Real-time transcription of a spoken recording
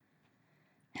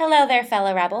Hello there,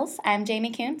 fellow rebels. I'm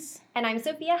Jamie Kuntz. And I'm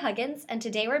Sophia Huggins, and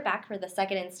today we're back for the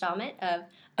second installment of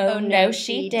Oh No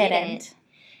She Didn't.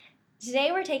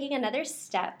 Today we're taking another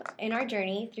step in our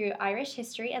journey through Irish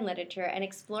history and literature and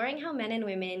exploring how men and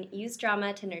women use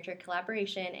drama to nurture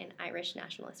collaboration in Irish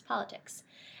nationalist politics.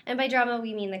 And by drama,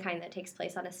 we mean the kind that takes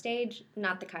place on a stage,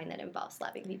 not the kind that involves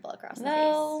slapping people across the face.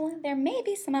 Though there may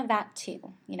be some of that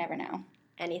too. You never know.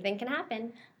 Anything can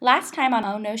happen. Last time on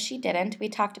Oh No She Didn't, we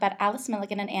talked about Alice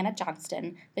Milligan and Anna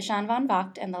Johnston, the Shan von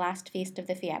Vogt, and the Last Feast of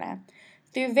the Fianna.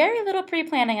 Through very little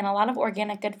pre-planning and a lot of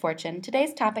organic good fortune,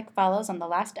 today's topic follows on the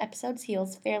last episode's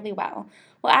heels fairly well.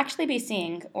 We'll actually be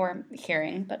seeing, or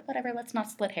hearing, but whatever, let's not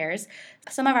split hairs,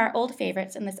 some of our old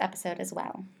favorites in this episode as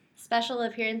well. Special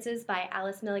appearances by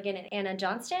Alice Milligan and Anna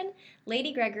Johnston,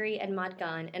 Lady Gregory and Maud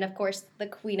Gonne, and of course, the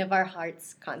queen of our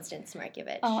hearts, Constance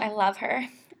Markievitz. Oh, I love her.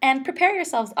 And prepare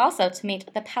yourselves also to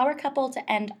meet the power couple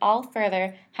to end all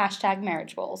further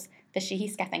 #marriage roles, the Sheehy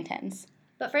Skeffingtons.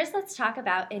 But first, let's talk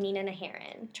about Inina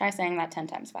Naharin. Try saying that 10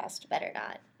 times fast. Better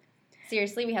not.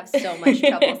 Seriously, we have so much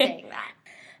trouble saying that.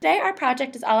 Today, our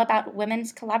project is all about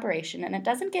women's collaboration, and it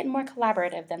doesn't get more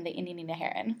collaborative than the Inina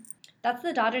Naharin. That's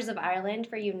the Daughters of Ireland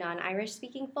for you non-Irish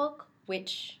speaking folk,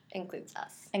 which includes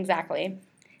us. Exactly.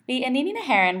 The Inina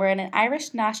Naharin were an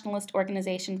Irish nationalist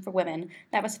organization for women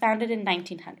that was founded in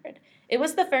 1900. It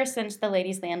was the first since the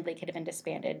Ladies' Land League had been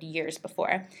disbanded years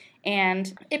before.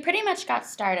 And it pretty much got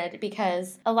started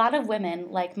because a lot of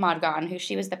women, like Maud Gonne, who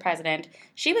she was the president,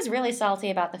 she was really salty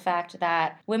about the fact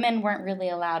that women weren't really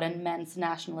allowed in men's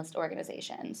nationalist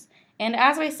organizations. And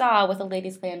as we saw with the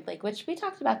Ladies' Land League, which we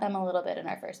talked about them a little bit in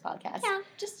our first podcast. Yeah,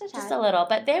 just a tad. Just a little,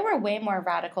 but they were way more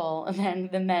radical than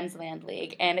the Men's Land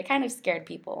League, and it kind of scared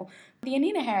people. The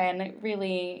Inina Naharin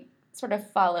really sort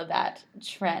of followed that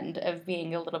trend of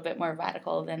being a little bit more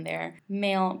radical than their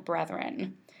male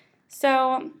brethren.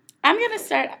 So I'm going to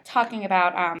start talking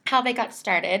about how they got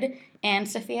started, and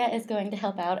Sophia is going to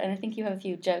help out, and I think you have a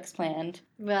few jokes planned.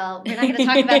 Well, we're not going to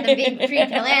talk about them being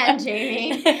pre-planned,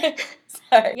 Jamie.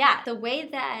 Sorry. Yeah, the way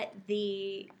that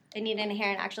the Inina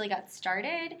Naharin actually got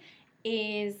started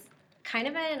is kind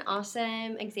of an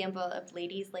awesome example of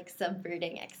ladies, like,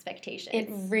 subverting expectations. It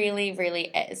really, really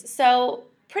is. So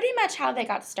pretty much how they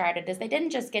got started is they didn't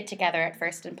just get together at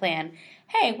first and plan,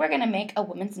 hey, we're going to make a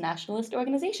women's nationalist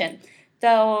organization.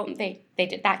 Though they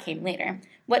did, that came later.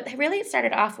 What really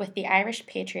started off with the Irish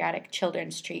Patriotic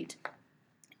Children's Treat.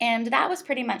 And that was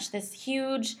pretty much this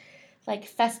huge, like,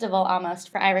 festival almost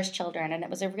for Irish children, and it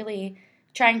was a really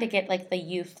trying to get, like, the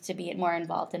youth to be more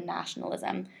involved in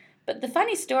nationalism. But the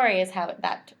funny story is how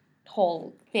that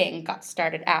whole thing got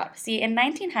started out. See, in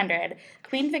 1900,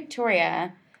 Queen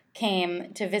Victoria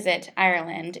came to visit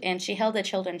Ireland, and she held a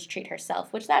children's treat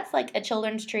herself, which that's like a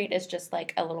children's treat is just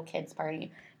like a little kid's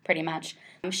party, pretty much.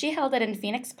 She held it in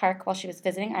Phoenix Park while she was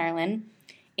visiting Ireland,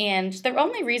 and the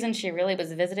only reason she really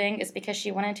was visiting is because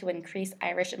she wanted to increase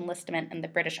Irish enlistment in the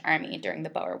British Army during the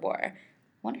Boer War. I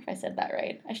wonder if I said that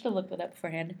right. I should have looked it up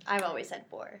beforehand. I've always said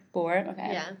Boer. Boer?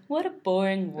 Okay. Yeah. What a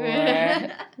boring war.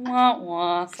 Wah,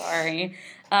 wah, sorry.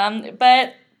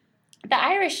 But the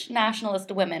Irish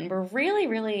nationalist women were really,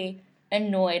 really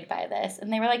annoyed by this.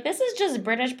 And they were like, this is just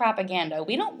British propaganda.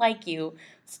 We don't like you.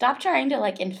 Stop trying to,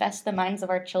 like, infest the minds of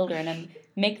our children and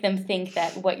make them think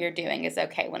that what you're doing is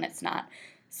okay when it's not.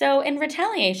 So in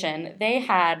retaliation, they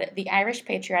had the Irish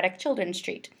Patriotic Children's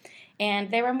Treat.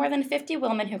 And there were more than 50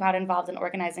 women who got involved in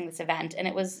organizing this event, and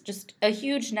it was just a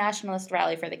huge nationalist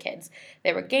rally for the kids.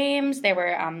 There were games, there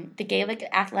were the Gaelic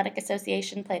Athletic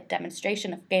Association played a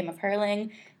demonstration of game of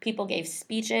hurling, people gave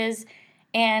speeches,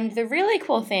 and the really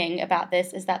cool thing about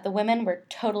this is that the women were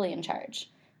totally in charge.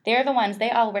 They're the ones,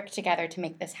 they all worked together to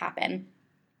make this happen.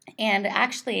 And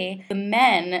actually, the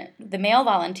male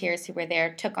volunteers who were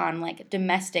there took on, like,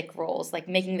 domestic roles, like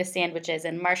making the sandwiches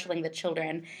and marshalling the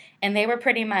children. And they were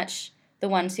pretty much the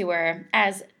ones who were,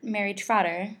 as Mary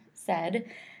Trotter said,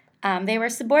 they were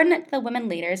subordinate to the women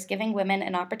leaders, giving women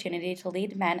an opportunity to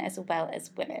lead men as well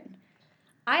as women.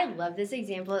 I love this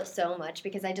example so much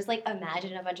because I just, like,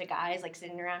 imagine a bunch of guys, like,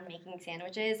 sitting around making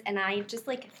sandwiches, and I just,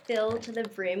 like, fill to the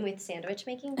brim with sandwich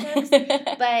making jokes,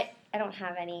 but I don't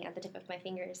have any at the tip of my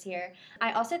fingers here.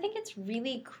 I also think it's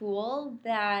really cool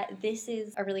that this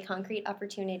is a really concrete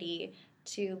opportunity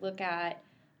to look at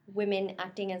women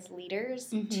acting as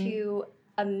leaders to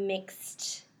a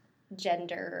mixed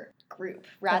gender group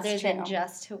rather than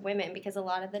just to women, because a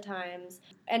lot of the times,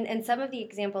 and some of the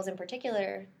examples in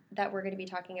particular that we're going to be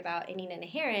talking about in Inina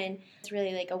Naharin, it's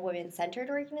really like a women-centered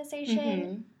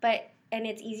organization, but And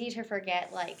it's easy to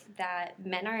forget, like, that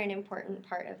men are an important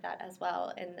part of that as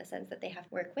well, in the sense that they have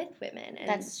to work with women. And,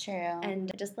 That's true.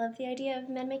 And I just love the idea of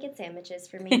men making sandwiches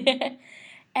for me.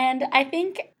 And I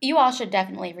think you all should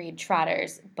definitely read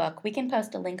Trotter's book. We can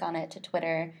post a link on it to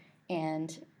Twitter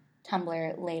and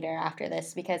Tumblr later after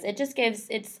this, because it just gives,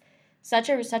 it's such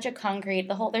a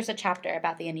concrete, there's a chapter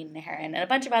about the Indian heron and a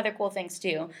bunch of other cool things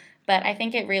too, but I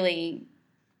think it really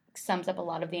sums up a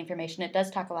lot of the information. It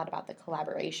does talk a lot about the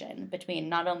collaboration between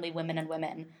not only women and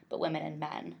women, but women and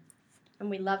men. And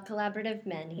we love collaborative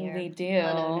men here. We do.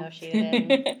 Oh, no, she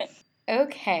didn't.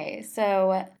 Okay,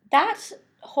 so that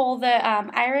whole, the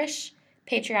Irish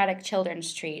Patriotic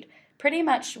Children's Treat pretty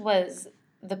much was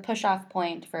the push-off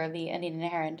point for the Indian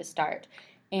heron to start.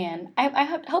 And I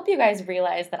hope you guys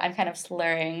realize that I'm kind of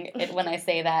slurring it when I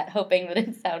say that, hoping that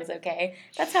it sounds okay.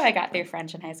 That's how I got through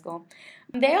French in high school.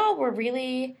 They all were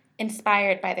really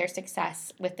inspired by their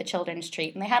success with the children's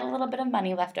treat, and they had a little bit of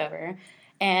money left over.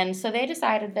 And so they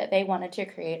decided that they wanted to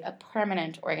create a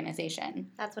permanent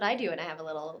organization. That's what I do when I have a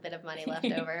little bit of money left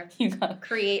over. You go.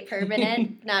 Create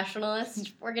permanent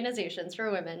nationalist organizations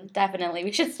for women. Definitely.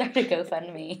 We should start a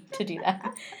GoFundMe to do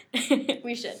that.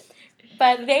 We should.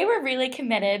 But they were really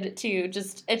committed to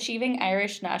just achieving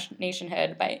Irish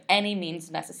nationhood by any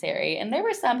means necessary. And there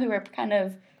were some who were kind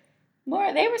of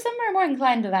some were more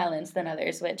inclined to violence than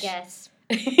others, which... Yes.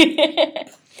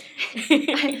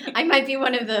 I might be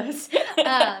one of those.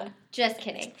 Just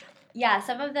kidding. Yeah,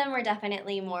 some of them were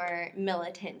definitely more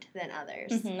militant than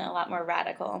others. Mm-hmm, a lot more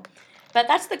radical. But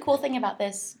that's the cool thing about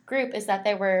this group, is that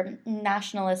there were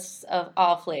nationalists of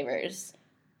all flavors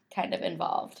kind of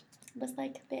involved. It was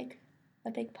like a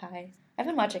big pie. I've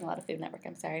been watching a lot of Food Network,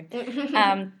 I'm sorry.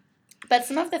 But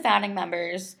some of the founding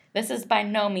members, this is by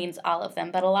no means all of them,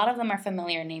 but a lot of them are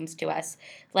familiar names to us,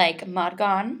 like Maud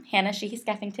Gonne, Hannah Sheehy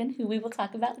Skeffington, who we will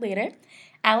talk about later,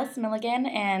 Alice Milligan,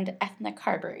 and Ethna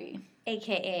Carberry.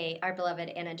 A.K.A. our beloved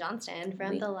Anna Johnston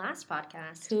from the last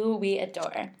podcast. Who we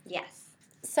adore. Yes.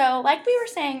 So, like we were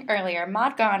saying earlier,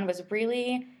 Maud Gonne was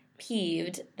really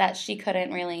peeved that she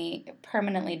couldn't really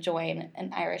permanently join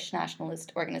an Irish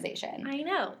nationalist organization. I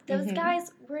know. Those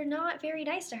guys were not very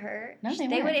nice to her. No, they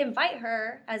would weren't. invite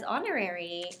her as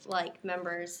honorary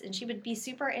members, and she would be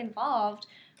super involved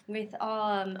with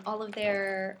all of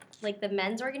their, the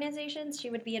men's organizations. She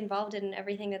would be involved in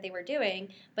everything that they were doing,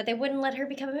 but they wouldn't let her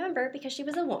become a member because she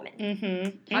was a woman.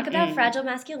 Mm-hmm. Talk about fragile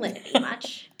masculinity,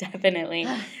 much. Definitely.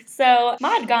 So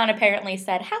Maud Gonne apparently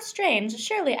said, "How strange!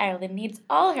 Surely Ireland needs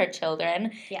all her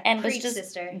children." Yeah, and preach, was just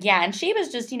sister. Yeah, and she was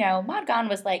just Maud Gonne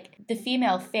was like the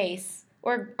female face,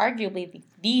 or arguably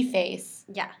the face,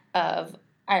 of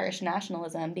Irish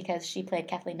nationalism, because she played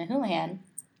Kathleen Houlihan,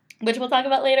 which we'll talk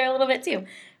about later a little bit too.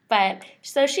 But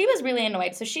so she was really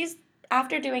annoyed. So she's,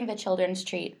 after doing the children's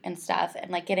treat and stuff,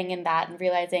 and getting in that and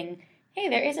realizing, hey,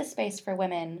 there is a space for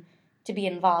women to be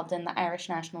involved in the Irish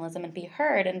nationalism and be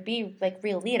heard and be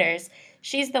real leaders.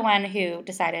 She's the one who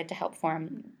decided to help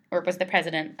form, or was the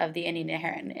president of the Indian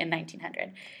Heron in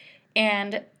 1900.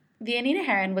 And the Indian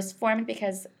Heron was formed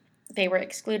because they were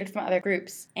excluded from other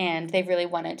groups and they really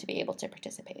wanted to be able to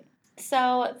participate.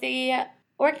 So the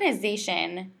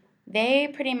organization, they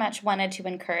pretty much wanted to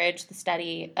encourage the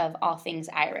study of all things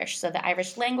Irish. So the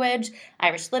Irish language,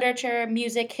 Irish literature,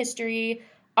 music, history,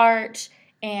 art,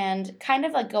 and kind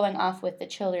of going off with the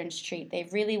children's treat. They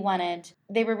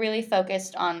were really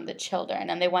focused on the children,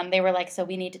 and they were so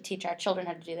we need to teach our children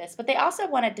how to do this. But they also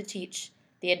wanted to teach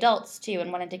the adults too,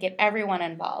 and wanted to get everyone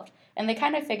involved. And they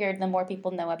kind of figured the more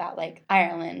people know about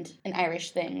Ireland and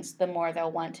Irish things, the more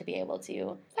they'll want to be able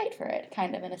to fight for it,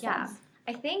 kind of in a sense.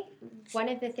 I think one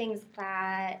of the things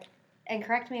that, and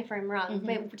correct me if I'm wrong,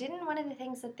 but didn't one of the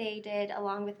things that they did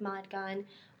along with Maud Gonne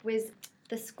was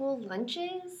the school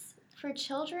lunches for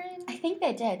children? I think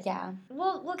they did, yeah.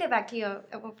 We'll get back to you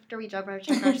after we check our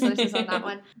sources on that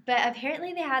one. But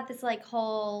apparently they had this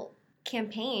whole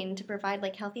campaign to provide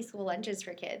healthy school lunches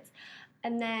for kids.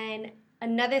 And then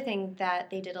another thing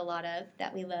that they did a lot of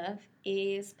that we love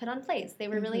is put on plays. They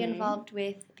were really involved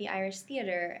with the Irish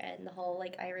theater and the whole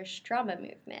Irish drama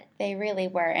movement. They really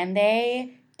were, and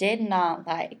they did not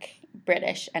like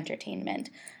British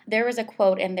entertainment. There was a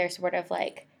quote in their sort of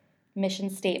mission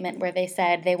statement where they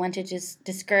said they wanted to just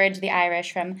discourage the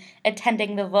Irish from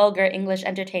attending the vulgar English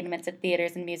entertainments at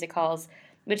theaters and music halls,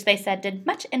 which they said did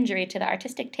much injury to the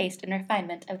artistic taste and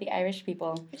refinement of the Irish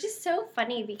people. Which is so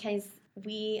funny because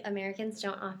we Americans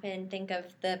don't often think of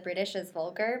the British as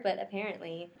vulgar, but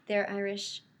apparently their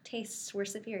Irish tastes were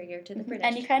superior to the British.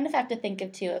 And you kind of have to think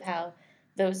of how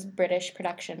those British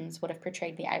productions would have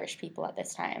portrayed the Irish people at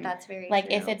this time. That's very like,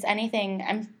 true. if it's anything,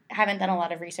 I haven't done a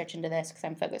lot of research into this because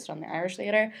I'm focused on the Irish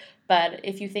theater, but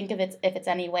if you think of it, if it's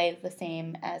any way the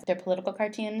same as their political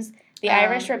cartoons, the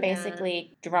Irish were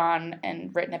basically drawn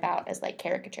and written about as, like,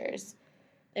 caricatures.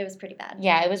 It was pretty bad.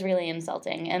 Yeah, it was really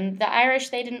insulting. And the Irish,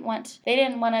 they didn't want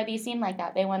to be seen like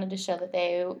that. They wanted to show that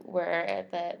they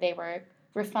were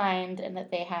refined and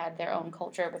that they had their own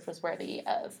culture, which was worthy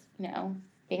of,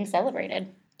 being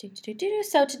celebrated.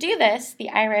 So to do this, the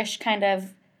Irish kind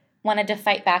of wanted to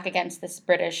fight back against this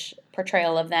British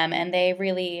portrayal of them, and they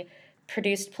really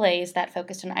produced plays that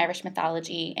focused on Irish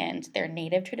mythology and their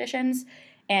native traditions.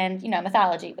 And,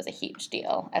 mythology was a huge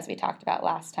deal, as we talked about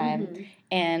last time. Mm-hmm.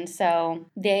 And so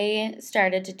they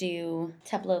started to do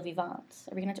tableaux vivants.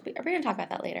 Are we going to talk about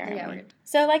that later? Yeah.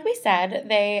 So like we said,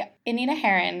 Anita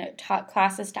Herron taught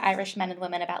classes to Irish men and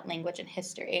women about language and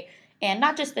history. And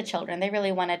not just the children. They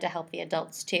really wanted to help the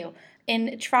adults, too.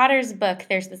 In Trotter's book,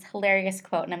 there's this hilarious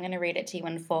quote, and I'm going to read it to you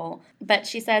in full. But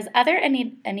she says, other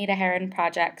Anita Herron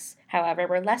projects, however,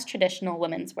 were less traditional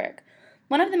women's work.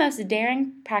 One of the most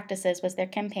daring practices was their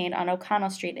campaign on O'Connell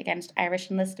Street against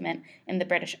Irish enlistment in the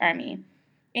British Army.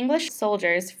 English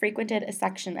soldiers frequented a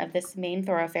section of this main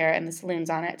thoroughfare and the saloons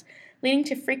on it, leading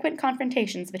to frequent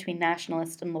confrontations between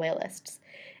nationalists and loyalists.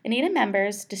 Anita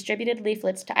members distributed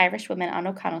leaflets to Irish women on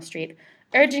O'Connell Street,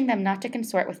 urging them not to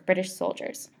consort with British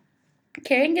soldiers.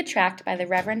 Carrying a tract by the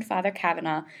Reverend Father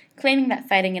Kavanagh, claiming that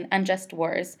fighting in unjust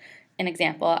wars, an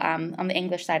example, on the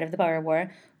English side of the Boer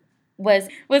War, was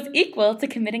equal to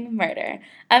committing murder.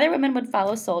 Other women would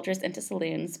follow soldiers into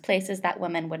saloons, places that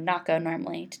women would not go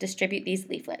normally, to distribute these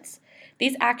leaflets.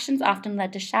 These actions often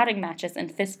led to shouting matches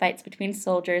and fistfights between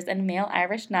soldiers and male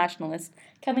Irish nationalists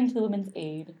coming to the women's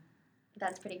aid.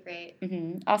 That's pretty great.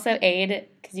 Mm-hmm. Also, aid,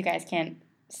 because you guys can't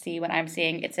see what I'm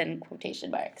seeing, it's in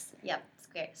quotation marks. Yep,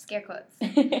 scare quotes.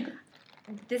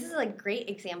 This is a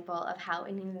great example of how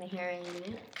Anita Herron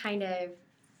kind of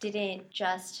didn't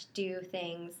just do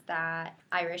things that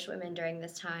Irish women during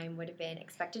this time would have been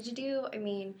expected to do. I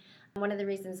mean, one of the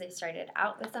reasons they started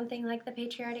out with something like the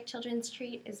Patriotic Children's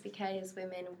Treat is because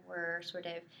women were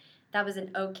that was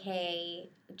an okay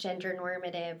gender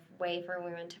normative way for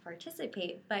women to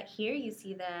participate. But here you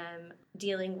see them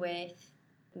dealing with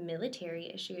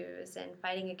military issues and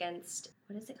fighting against,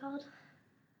 what is it called?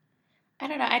 I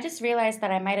don't know. I just realized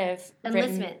that I might have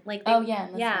enlistment.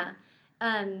 Enlistment. Yeah.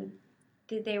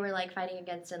 They were fighting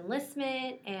against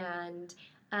enlistment and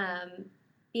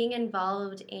being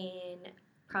involved in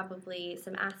probably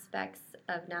some aspects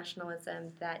of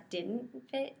nationalism that didn't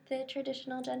fit the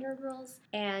traditional gender roles,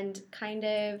 and kind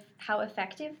of how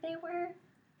effective they were,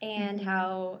 and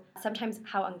mm-hmm.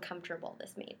 how uncomfortable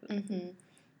this made them. Mm-hmm.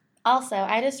 Also,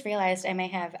 I just realized I may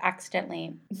have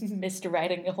accidentally missed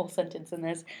writing a whole sentence in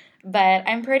this, but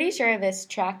I'm pretty sure this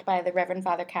tract by the Reverend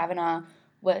Father Kavanagh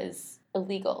was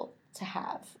illegal to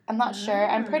have. I'm not sure.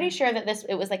 I'm pretty sure that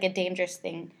it was a dangerous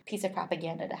piece of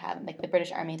propaganda to have. The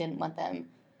British Army didn't want them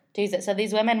to use it. So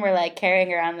these women were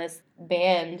carrying around this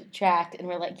banned tract and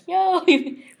were yo,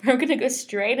 we're going to go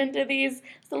straight into these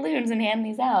saloons and hand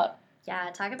these out. Yeah,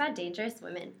 talk about dangerous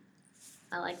women.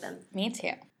 I like them. Me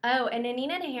too. Oh, and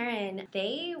Anita and Herron,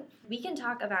 we can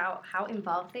talk about how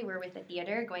involved they were with the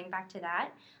theater, going back to that,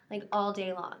 all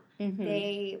day long. Mm-hmm.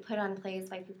 They put on plays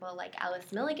by people like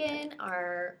Alice Milligan,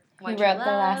 who wrote The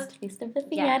Last Feast of the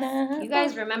Fianna. Yes. You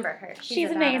guys remember her.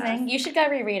 She's amazing. You should go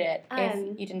reread it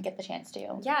if you didn't get the chance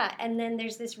to. Yeah, and then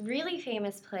there's this really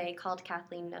famous play called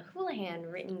Kathleen the Houlihan,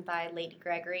 written by Lady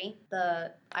Gregory,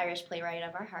 the Irish playwright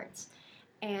of our hearts,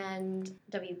 and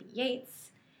W.B. Yeats.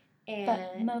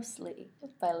 But mostly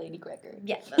by Lady Gregory.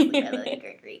 Yes, mostly by Lady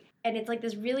Gregory. And it's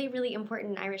this really, really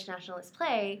important Irish nationalist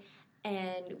play,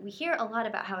 and we hear a lot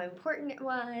about how important it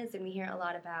was, and we hear a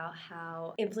lot about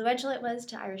how influential it was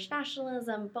to Irish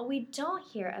nationalism, but we don't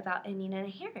hear about Anita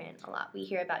Herron a lot. We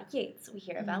hear about Yeats, we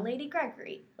hear about Lady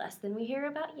Gregory, less than we hear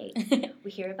about Yeats.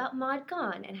 We hear about Maud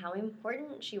Gonne and how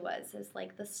important she was as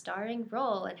the starring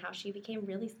role, and how she became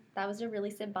that was a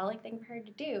really symbolic thing for her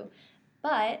to do.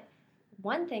 But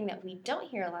one thing that we don't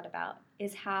hear a lot about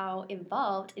is how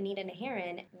involved Anita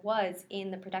Herron was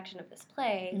in the production of this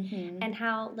play, mm-hmm. and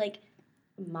how,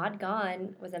 Maud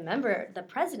Gonne was the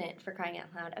president, for crying out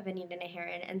loud, of Anita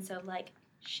Herron, and so,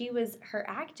 her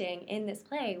acting in this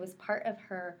play was part of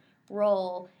her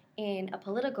role in a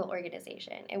political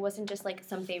organization. It wasn't just,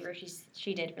 some favor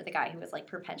she did for the guy who was,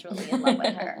 perpetually in love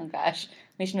with her. Oh, gosh.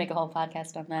 We should make a whole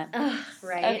podcast on that.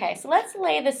 Right. Okay, so let's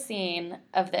lay the scene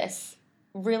of this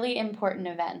really important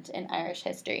event in Irish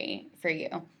history for you.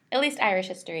 At least Irish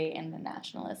history in the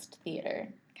nationalist theater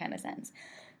kind of sense.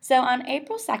 So on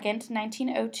April 2nd,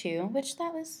 1902, which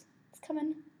it's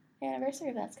coming, the anniversary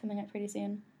of that's coming up pretty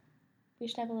soon. We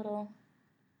should have a little...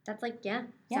 That's like,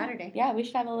 Saturday. Yeah, we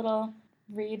should have a little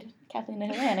read Kathleen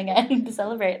Houlihan again to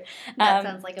celebrate. That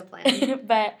sounds like a plan.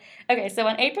 But, okay, so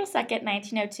on April 2nd,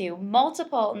 1902,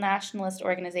 multiple nationalist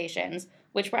organizations,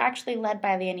 which were actually led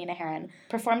by Leonina Herron,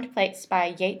 performed plays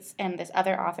by Yeats and this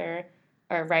other author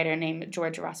or writer named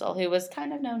George Russell, who was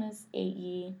kind of known as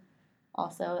A.E.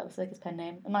 also. That was like his pen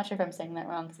name. I'm not sure if I'm saying that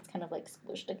wrong because it's kind of like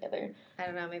squished together. I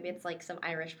don't know. Maybe it's like some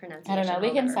Irish pronunciation. I don't know.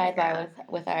 We can sidebar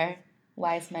with our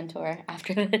wise mentor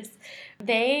after this.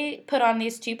 They put on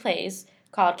these two plays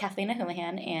called Kathleen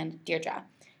Houlihan and Deirdre.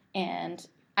 And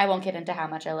I won't get into how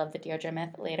much I love the Deirdre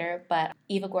myth later, but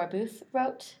Eva Gore Booth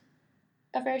wrote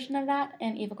a version of that,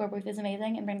 and Eva Gore Booth is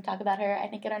amazing, and we're going to talk about her, I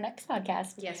think, in our next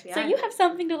podcast. Yes, we are. So you have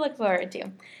something to look forward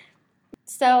to.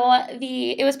 So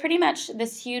it was pretty much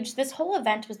this whole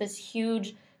event was this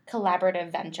huge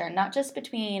collaborative venture, not just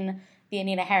between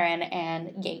Leonina Herron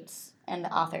and Yeats and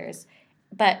the authors,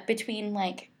 but between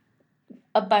like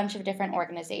a bunch of different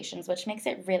organizations, which makes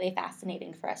it really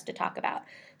fascinating for us to talk about.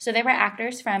 So there were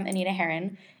actors from Anita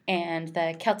Herron and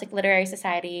the Celtic Literary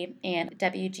Society and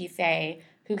W.G. Fay,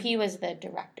 who he was the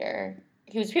director.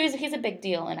 He's a big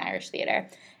deal in Irish theater.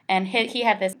 And he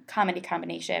had this comedy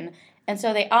combination. And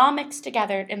so they all mixed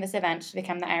together in this event to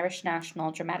become the Irish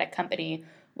National Dramatic Company,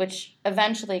 which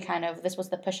eventually this was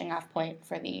the pushing off point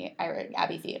for the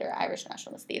Abbey Theatre, Irish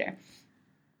Nationalist Theatre.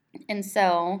 And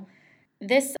so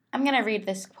I'm going to read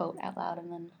this quote out loud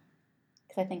and then,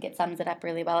 because I think it sums it up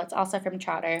really well. It's also from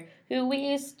Trotter, who we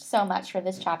used so much for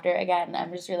this chapter. Again,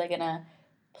 I'm just really going to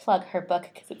plug her book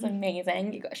because it's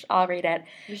amazing. You should all read it.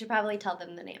 You should probably tell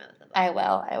them the name of the book. I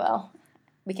will.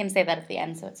 We can say that at the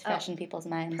end so it's fresh in people's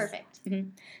minds. Perfect. Mm-hmm.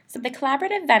 So the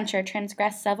collaborative venture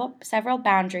transgressed several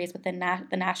boundaries within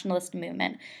the nationalist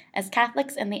movement, as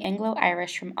Catholics and the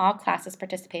Anglo-Irish from all classes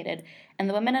participated, and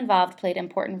the women involved played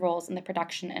important roles in the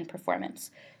production and performance.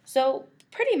 So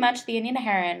pretty much the Leonina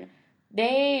Herron,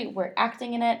 they were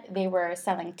acting in it, they were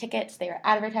selling tickets, they were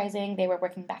advertising, they were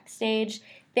working backstage.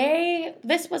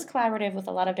 This was collaborative with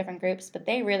a lot of different groups, but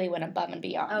they really went above and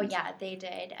beyond. Oh yeah, they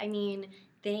did. I mean,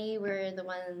 they were the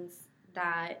ones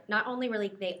that not only were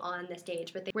they on the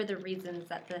stage, but they were the reasons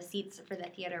that the seats for the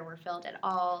theater were filled at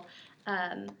all.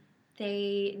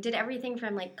 They did everything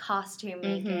from costume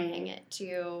making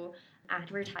to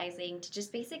advertising to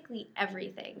just basically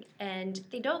everything. And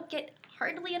they don't get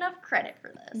hardly enough credit for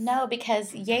this. No,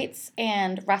 because Yeats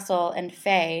and Russell and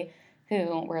Fay,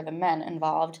 who were the men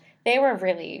involved, they were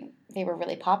really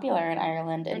popular in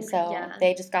Ireland, and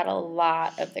they just got a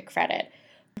lot of the credit.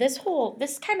 This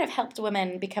kind of helped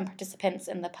women become participants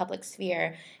in the public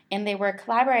sphere, and they were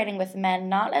collaborating with men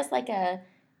not as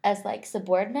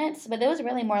subordinates, but it was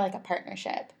really more like a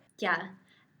partnership. Yeah,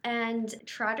 and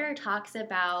Trotter talks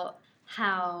about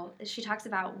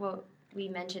what we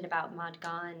mentioned about Maud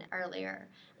Gonne earlier,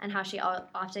 and how she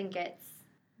often gets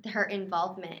her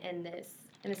involvement in this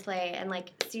play, and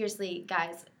seriously,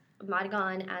 guys, Maud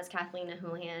Gonne as Kathleen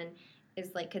Houlihan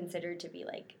is considered to be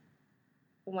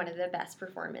one of the best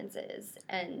performances,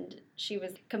 and she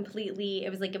was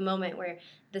it was a moment where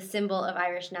the symbol of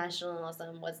Irish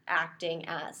nationalism was acting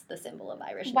as the symbol of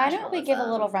Irish nationalism. Why don't we give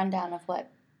a little rundown of what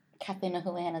Kathleen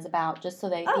Houlihan is about, just so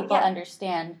that people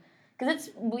understand, because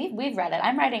we've read it.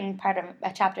 I'm writing part of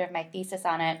a chapter of my thesis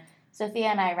on it. Sophia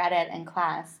and I read it in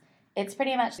class. It's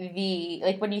pretty much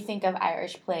when you think of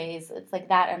Irish plays, it's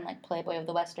that and Playboy of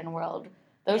the Western World.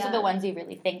 Those are the ones you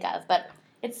really think of, but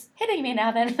it's hitting me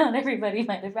now that not everybody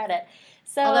might have read it.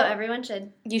 So although everyone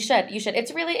should. You should.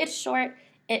 It's short.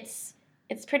 It's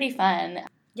pretty fun.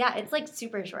 Yeah, it's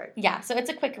super short. Yeah, so it's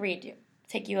a quick read.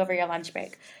 Take you over your lunch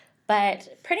break.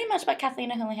 But pretty much what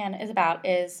Kathleen Houlihan is about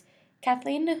is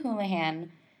Kathleen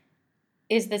Houlihan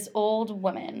is this old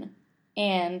woman,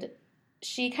 and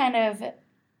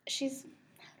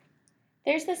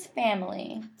there's this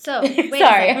family. So wait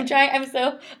sorry, I'm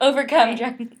so overcome.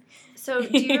 Okay. So do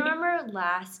you remember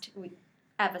last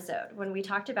episode when we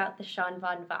talked about the Sean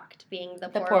von Vogt being the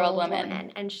poor old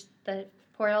woman and the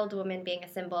poor old woman being a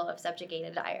symbol of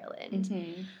subjugated Ireland?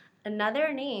 Mm-hmm.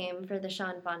 Another name for the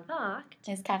Sean von Vogt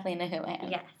is Kathleen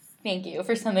Houlihan. Yes. Thank you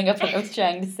for summing up what I was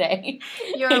trying to say.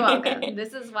 You're welcome.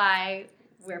 This is why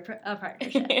we're a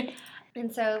partnership.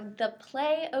 And so the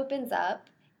play opens up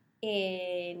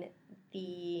in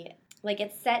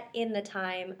it's set in the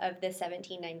time of the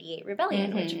 1798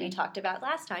 rebellion, which we talked about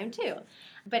last time too.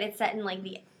 But it's set in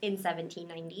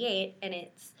 1798, and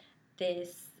it's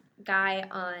this guy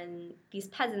on these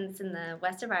peasants in the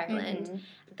west of Ireland. Mm-hmm.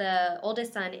 The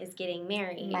oldest son is getting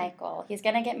married. Michael. He's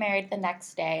going to get married the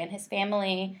next day, and his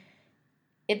family,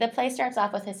 the play starts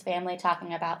off with his family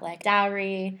talking about, like,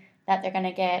 dowry that they're going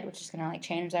to get, which is going to, like,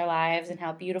 change their lives, and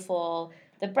how beautiful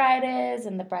the bride is,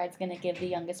 and the bride's going to give the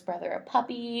youngest brother a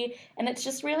puppy, and it's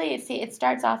just really, it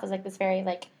starts off as, like, this very,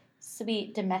 like,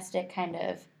 sweet, domestic kind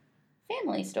of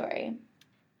family story.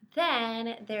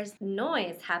 Then there's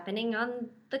noise happening on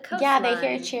the coastline. Yeah, they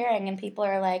hear cheering, and people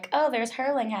are like, oh, there's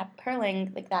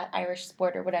hurling, like that Irish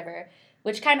sport or whatever,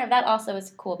 which kind of, that also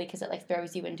is cool because it, like,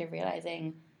 throws you into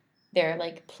realizing they're,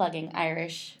 like, plugging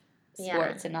Irish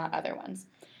sports and not other ones.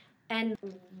 And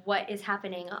what is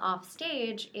happening off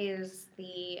stage is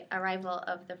the arrival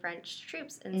of the French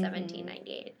troops in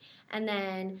 1798. And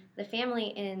then the family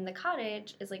in the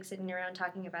cottage is, like, sitting around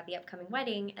talking about the upcoming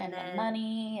wedding. And then the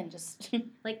money and just...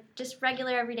 like, just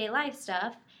regular everyday life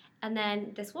stuff. And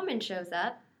then this woman shows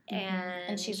up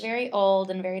and she's very old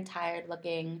and very tired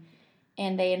looking.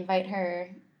 And they invite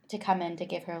her to come in to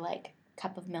give her, like, a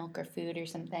cup of milk or food or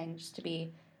something just to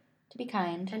be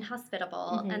kind. And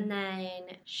hospitable. And then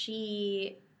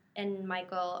she and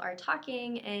Michael are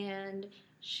talking, and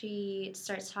she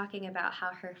starts talking about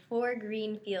how her 4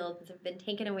 green fields have been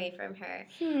taken away from her.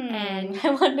 And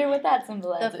I wonder what that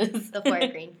symbolizes. The 4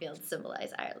 green fields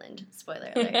symbolize Ireland.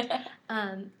 Spoiler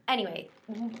alert. Anyway,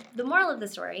 the moral of the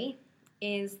story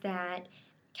is that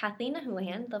Kathleen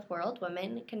Houlihan, the 4-year-old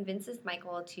woman, convinces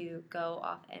Michael to go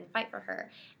off and fight for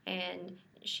her. And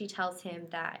she tells him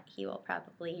that he will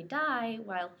probably die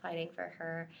while fighting for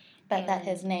her. But that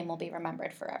his name will be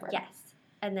remembered forever. Yes.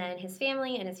 And then his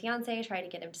family and his fiancée try to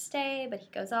get him to stay, but he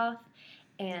goes off.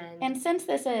 And since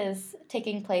this is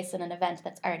taking place in an event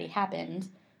that's already happened,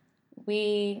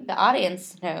 the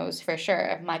audience knows for sure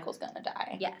if Michael's going to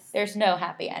die. Yes. There's no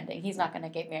happy ending. He's not going to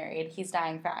get married. He's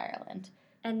dying for Ireland.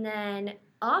 And then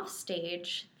off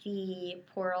stage, the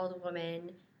poor old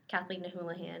woman, Kathleen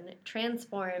Houlihan,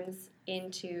 transforms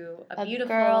into a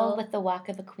beautiful girl with the walk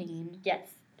of a queen. Yes,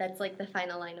 that's like the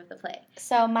final line of the play.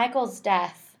 So Michael's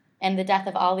death and the death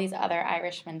of all these other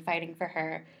Irishmen fighting for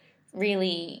her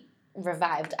really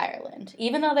revived Ireland.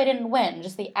 Even though they didn't win,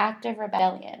 just the act of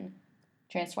rebellion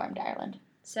transformed Ireland.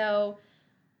 So,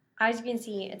 as you can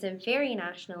see, it's a very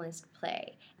nationalist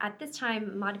play. At this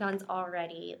time, Maud Gonne's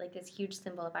already like this huge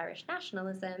symbol of Irish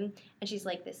nationalism, and she's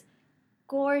like this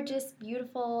gorgeous,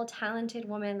 beautiful, talented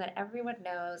woman that everyone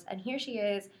knows. And here she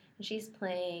is, and she's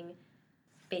playing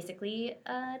basically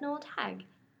an old hag.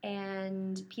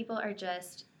 And people are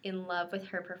just in love with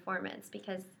her performance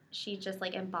because she just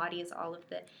like embodies all of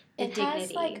the dignity. It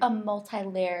has like a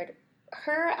multi-layered,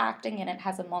 her acting in it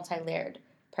has a multi-layered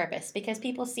purpose because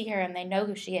people see her and they know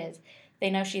who she is. They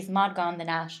know she's Maud Gonne, the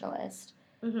nationalist.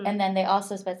 Mm-hmm. And then they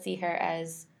also see her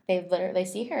as, they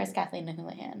see her as Kathleen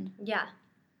Houlihan. Yeah.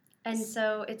 And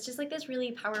so it's just like this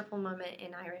really powerful moment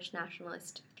in Irish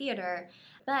nationalist theater.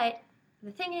 But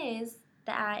the thing is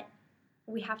that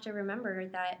we have to remember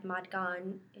that Maud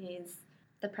Gonne is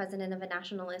the president of a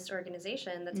nationalist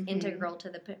organization that's integral to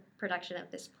the production of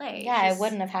this play. Yeah, it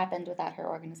wouldn't have happened without her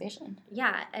organization.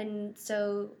 Yeah, and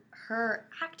so her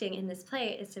acting in this play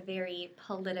is a very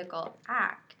political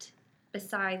act.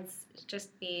 Besides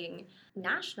just being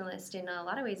nationalist, in a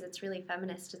lot of ways, it's really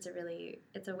feminist. It's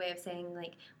a way of saying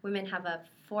like women have a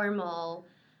formal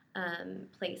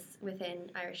place within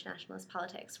Irish nationalist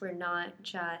politics. We're not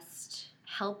just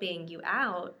helping you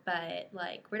out, but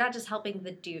like we're not just helping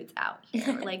the dudes out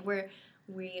here. Like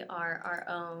we are our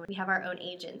own. We have our own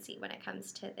agency when it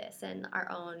comes to this, and our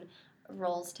own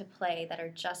roles to play that are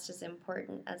just as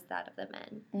important as that of the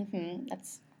men. Mm-hmm.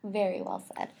 That's very well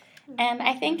said. And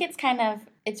I think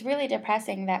it's really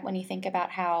depressing that when you think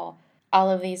about how all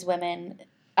of these women,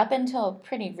 up until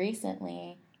pretty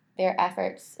recently, their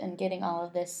efforts in getting all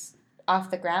of this off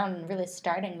the ground and really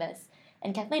starting this,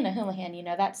 and Kathleen Houlihan,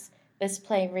 this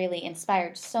play really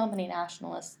inspired so many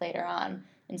nationalists later on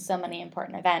in so many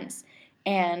important events.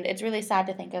 And it's really sad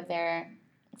to think of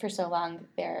for so long,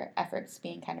 their efforts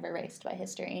being kind of erased by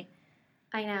history.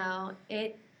 I know.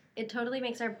 It totally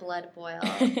makes our blood boil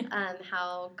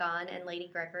how Gonne and Lady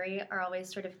Gregory are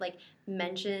always sort of like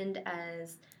mentioned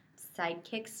as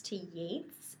sidekicks to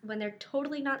Yeats when they're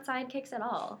totally not sidekicks at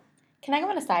all. Can I go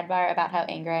on a sidebar about how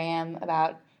angry I am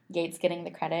about Yeats getting the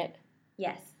credit?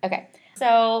 Yes. Okay.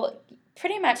 So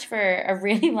pretty much for a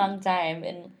really long time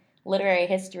in literary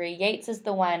history, Yeats is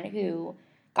the one who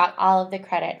got all of the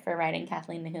credit for writing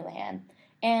Kathleen Houlihan.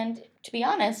 And to be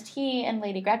honest, he and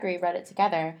Lady Gregory wrote it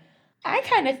together. I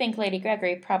kind of think Lady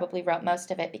Gregory probably wrote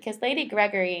most of it because Lady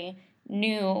Gregory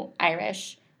knew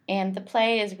Irish And the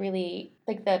play is really,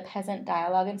 like, the peasant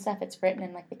dialogue and stuff, it's written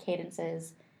in, like, the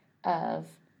cadences of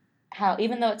how,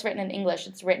 even though it's written in English,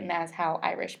 it's written as how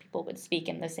Irish people would speak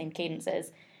in the same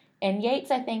cadences. And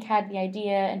Yeats, I think, had the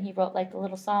idea, and he wrote, like, the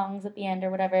little songs at the end or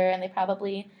whatever, and they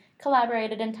probably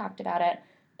collaborated and talked about it.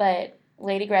 But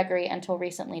Lady Gregory, until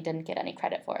recently, didn't get any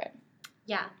credit for it.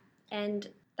 Yeah, and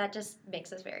that just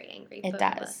makes us very angry. It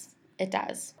does. It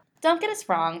does. Don't get us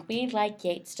wrong, we like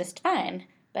Yeats just fine,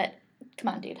 but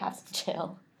come on, dude, have some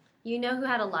chill. You know who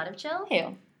had a lot of chill?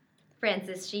 Who?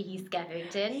 Francis Sheehy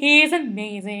Skeffington. He's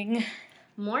amazing.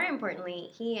 More importantly,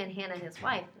 he and Hannah, his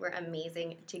wife, were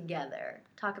amazing together.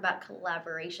 Talk about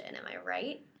collaboration, am I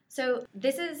right? So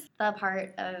this is the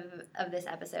part of this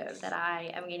episode that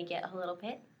I am going to get a little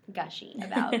bit gushy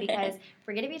about because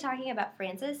we're going to be talking about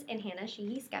Francis and Hannah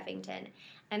Sheehy Skeffington,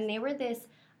 and they were this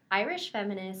Irish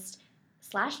feminist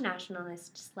 /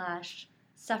 nationalist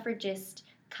 / suffragist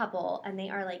couple, and they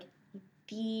are like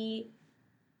the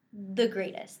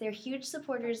greatest. They're huge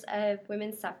supporters of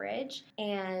women's suffrage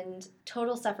and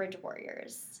total suffrage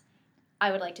warriors.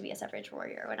 I would like to be a suffrage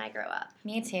warrior when I grow up.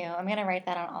 Me too. I'm going to write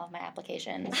that on all of my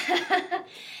applications.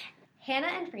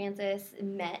 Hannah and Francis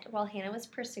met while Hannah was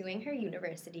pursuing her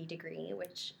university degree,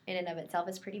 which in and of itself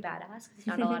is pretty badass because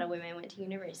not a lot of women went to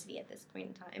university at this point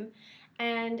in time.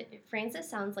 And Francis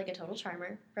sounds like a total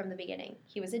charmer from the beginning.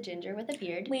 He was a ginger with a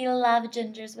beard. We love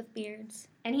gingers with beards.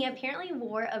 And he apparently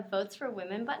wore a Votes for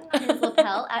Women button on his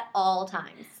lapel at all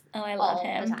times. Oh, I love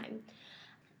him. All the time.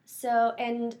 So,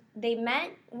 and they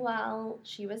met while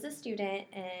she was a student,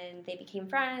 and they became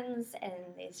friends, and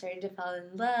they started to fall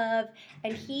in love,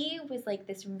 and he was, like,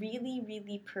 this really,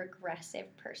 really progressive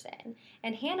person,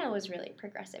 and Hannah was really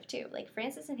progressive, too. Like,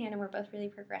 Francis and Hannah were both really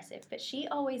progressive, but she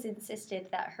always insisted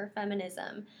that her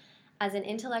feminism as an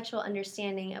intellectual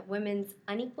understanding of women's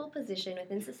unequal position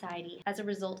within society as a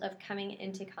result of coming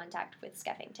into contact with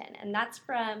Skeffington, and that's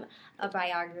from a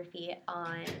biography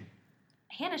on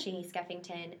Hannah Sheehy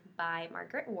Skeffington by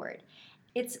Margaret Ward.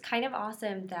 It's kind of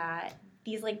awesome that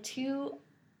these like two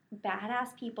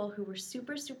badass people who were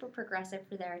super, super progressive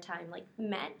for their time like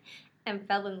met and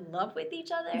fell in love with each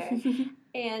other.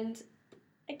 And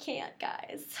I can't,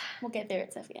 guys. We'll get there,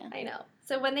 Sophia. I know.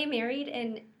 So when they married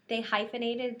and they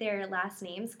hyphenated their last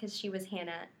names because she was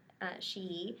Hannah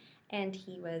Sheehy and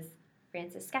he was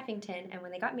Francis Skeffington, and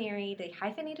when they got married, they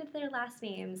hyphenated their last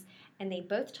names, and they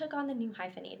both took on the new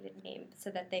hyphenated name so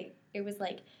that it was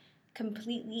like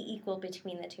completely equal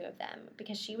between the two of them,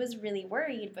 because she was really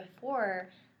worried before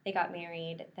they got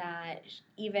married that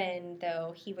even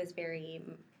though he was very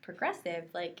progressive,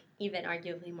 like even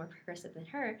arguably more progressive than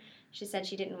her, she said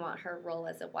she didn't want her role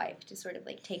as a wife to sort of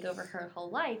like take over her whole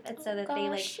life, and so that they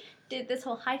like did this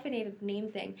whole hyphenated name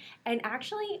thing. And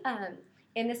actually,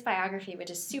 in this biography, which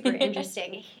is super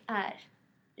interesting,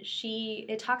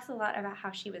 it talks a lot about how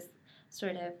she was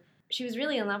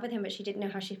really in love with him, but she didn't know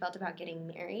how she felt about getting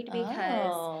married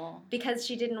because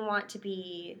she didn't want to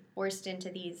be forced into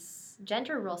these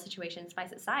gender role situations by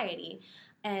society,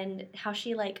 and how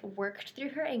she like worked through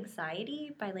her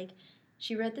anxiety by like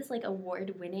she wrote this like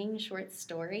award-winning short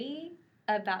story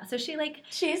about, so she's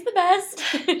the best.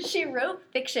 She wrote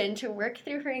fiction to work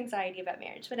through her anxiety about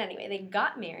marriage. But anyway, they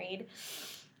got married,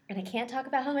 and I can't talk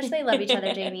about how much they love each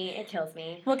other, Jamie. It kills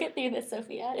me. We'll get through this,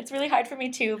 Sophia. It's really hard for me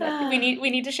too, but we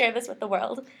need to share this with the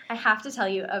world. I have to tell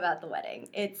you about the wedding.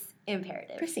 It's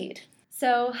imperative. Proceed.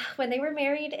 So when they were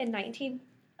married in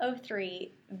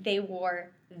 1903, they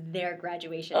wore their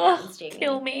graduation gowns, Jamie.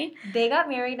 Kill me. They got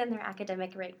married in their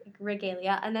academic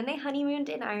regalia, and then they honeymooned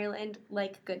in Ireland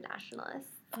like good nationalists.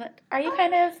 What? Are you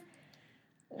kind of...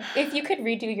 If you could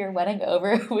redo your wedding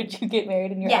over, would you get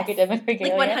married in your academic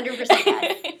regalia? Like 100%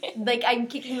 yes. Like, I'm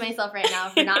kicking myself right now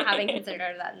for not having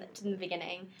considered that in the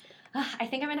beginning. I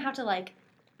think I'm going to have to, like,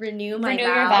 renew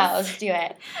your vows. Do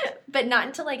it. But not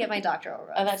until I get my doctoral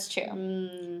robes. Oh, that's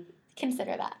true.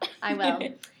 Consider that. I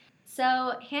will.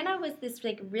 So Hannah was this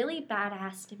like really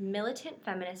badass militant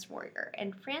feminist warrior,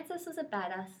 and Francis was a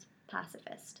badass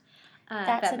pacifist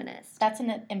feminist. That's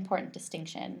an important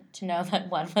distinction, to know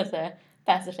that one was a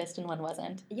pacifist and one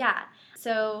wasn't. Yeah.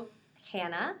 So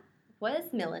Hannah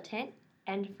was militant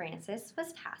and Francis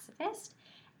was pacifist,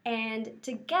 and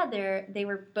together they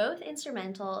were both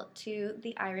instrumental to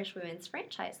the Irish Women's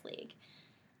Franchise League.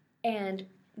 And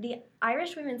the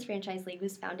Irish Women's Franchise League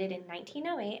was founded in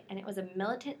 1908, and it was a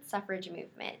militant suffrage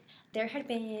movement. There had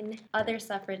been other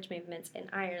suffrage movements in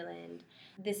Ireland.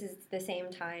 This is the same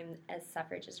time as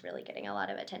suffrage is really getting a lot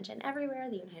of attention everywhere,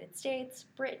 the United States,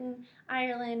 Britain,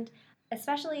 Ireland.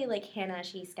 Especially like Hannah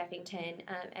Sheehy Skeffington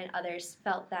and others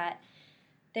felt that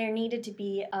there needed to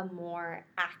be a more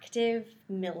active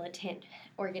militant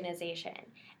organization.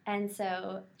 And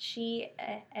so she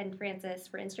and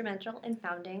Frances were instrumental in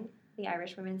founding the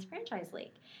Irish Women's Franchise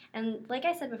League. And like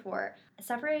I said before,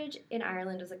 suffrage in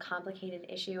Ireland was a complicated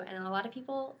issue, and a lot of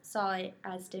people saw it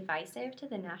as divisive to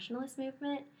the nationalist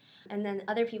movement. And then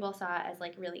other people saw it as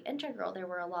like really integral. There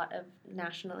were a lot of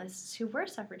nationalists who were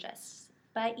suffragists.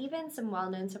 But even some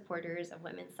well-known supporters of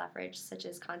women's suffrage, such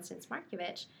as Constance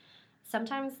Markievitz,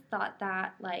 sometimes thought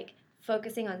that like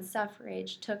focusing on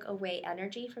suffrage took away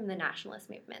energy from the nationalist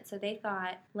movement. So they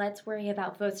thought, let's worry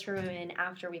about votes for women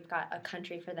after we've got a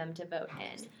country for them to vote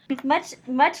in.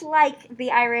 Much like the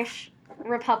Irish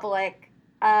Republic,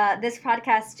 this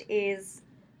podcast is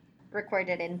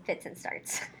recorded in fits and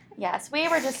starts. Yes, we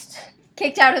were just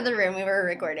kicked out of the room we were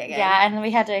recording in. Yeah, and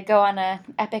we had to go on a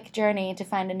epic journey to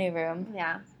find a new room.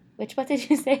 Yeah. Which, what did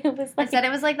you say it was like? I said it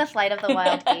was like the flight of the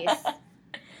wild geese.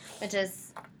 Which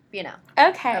is, you know,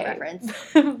 okay. a reference.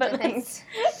 but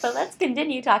let's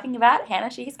continue talking about Hannah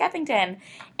Sheehy Skeffington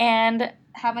and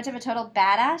how much of a total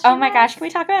badass she Oh my was? gosh, can we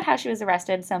talk about how she was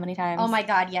arrested so many times? Oh my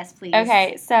god, yes, please.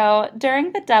 Okay, so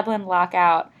during the Dublin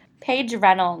lockout, Paige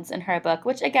Reynolds in her book,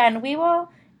 which again, we will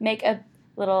make a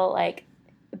little like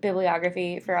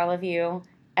bibliography for all of you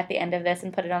at the end of this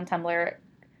and put it on Tumblr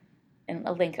and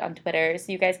a link on Twitter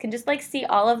so you guys can just like see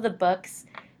all of the books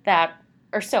that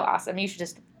are so awesome.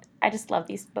 I just love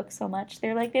these books so much.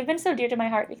 They've been so dear to my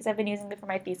heart because I've been using them for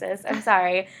my thesis. I'm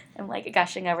sorry. I'm like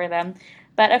gushing over them.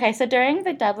 But okay, so during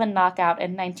the Dublin lockout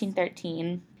in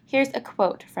 1913, here's a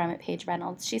quote from Paige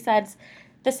Reynolds. She says,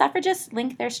 "The suffragists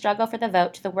linked their struggle for the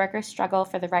vote to the workers' struggle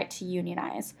for the right to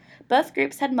unionize. Both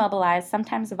groups had mobilized,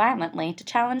 sometimes violently, to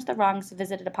challenge the wrongs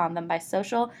visited upon them by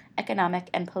social, economic,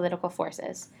 and political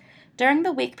forces. During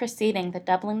the week preceding the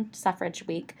Dublin Suffrage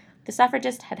Week, the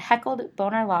suffragists had heckled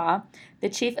Bonar Law, the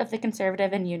chief of the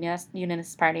Conservative and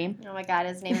Unionist Party." Oh my god,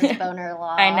 his name is Bonar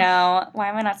Law. I know. Why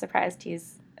am I not surprised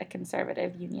he's a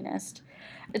conservative unionist?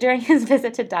 During his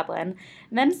visit to Dublin,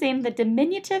 then seen the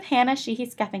diminutive Hannah Sheehy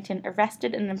Skeffington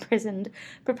arrested and imprisoned,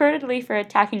 purportedly for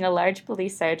attacking a large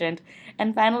police sergeant,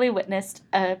 and finally witnessed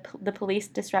the police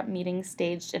disrupt meetings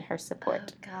staged in her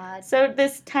support. Oh God! So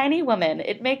this tiny woman,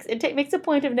 it makes a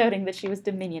point of noting that she was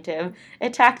diminutive,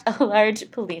 attacked a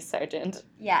large police sergeant.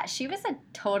 Yeah, she was a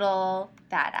total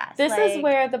badass. This is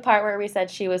where the part where we said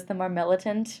she was the more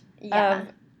militant of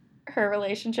her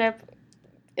relationship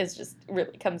is just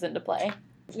really comes into play.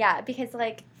 Yeah, because,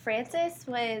 like, Frances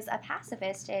was a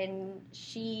pacifist, and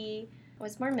she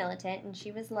was more militant, and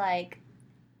she was, like,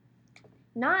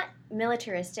 not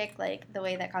militaristic, like, the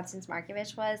way that Constance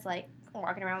Markievitz was, like,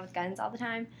 walking around with guns all the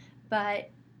time, but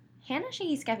Hannah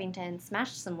Sheehy Skeffington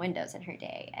smashed some windows in her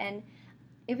day, and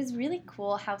it was really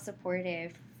cool how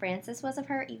supportive Frances was of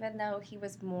her, even though he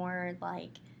was more,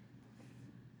 like,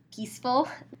 peaceful,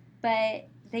 but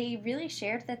they really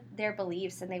shared their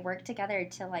beliefs, and they worked together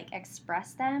to like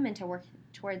express them and to work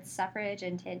towards suffrage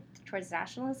and towards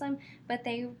nationalism, but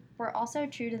they were also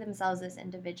true to themselves as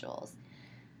individuals.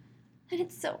 And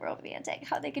it's so romantic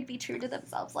how they could be true to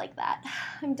themselves like that.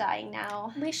 I'm dying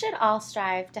now. We should all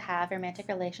strive to have romantic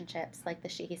relationships like the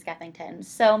Sheehy Skeffington.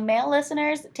 So male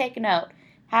listeners, take note.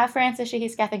 Have Frances Sheehy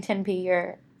Skeffington be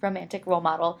your romantic role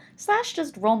model /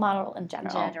 just role model in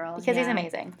general because he's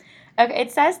amazing. Okay,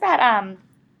 it says that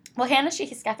Hannah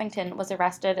Sheehy Skeffington was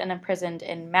arrested and imprisoned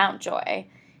in Mountjoy,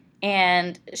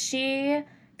 and she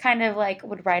kind of like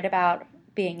would write about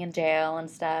being in jail and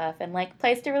stuff, and like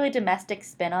placed a really domestic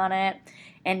spin on it,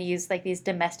 and used like these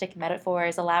domestic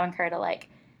metaphors, allowing her to like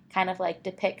kind of like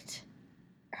depict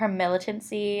her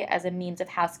militancy as a means of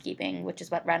housekeeping, which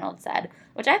is what Reynolds said,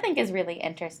 which I think is really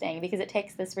interesting because it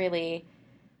takes this really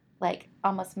like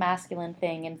almost masculine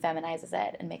thing and feminizes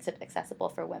it and makes it accessible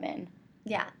for women.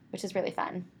 Yeah. Which is really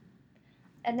fun.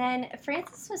 And then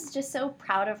Frances was just so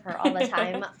proud of her all the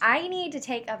time. I need to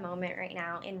take a moment right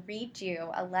now and read you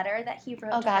a letter that he wrote to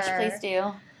her. Oh gosh, please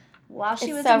do. While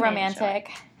she was so in romantic.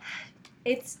 Mountjoy.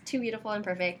 It's too beautiful and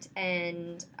perfect,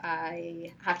 and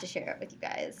I have to share it with you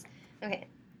guys. Okay,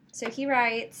 so he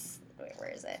writes... Wait,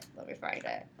 where is it? Let me find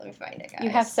it, guys.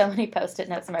 You have so many Post-it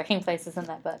notes marking places in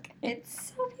that book.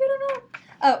 It's so beautiful.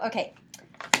 Oh, okay.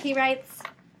 He writes,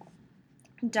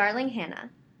 "Darling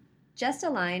Hannah, just a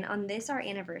line on this our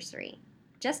anniversary,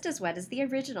 just as wet as the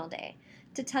original day,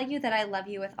 to tell you that I love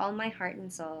you with all my heart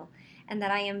and soul, and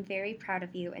that I am very proud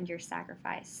of you and your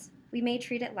sacrifice. We may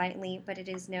treat it lightly, but it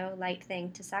is no light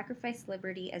thing to sacrifice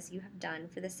liberty as you have done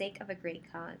for the sake of a great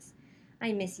cause.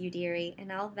 I miss you, dearie,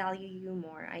 and I'll value you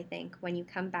more, I think, when you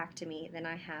come back to me than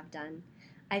I have done.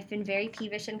 I've been very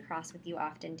peevish and cross with you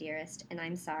often, dearest, and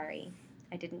I'm sorry.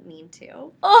 I didn't mean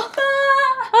to.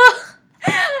 Oh.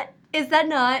 Is that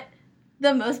not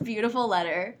the most beautiful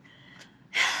letter?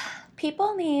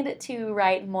 People need to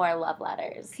write more love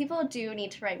letters. People do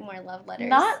need to write more love letters.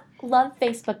 Not love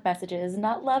Facebook messages,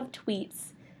 not love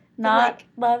tweets, not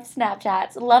love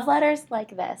Snapchats. Love letters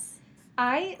like this.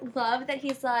 I love that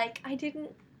he's like, I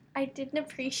didn't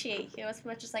appreciate you as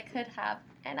much as I could have,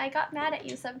 and I got mad at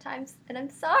you sometimes, and I'm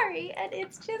sorry, and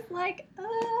it's just like,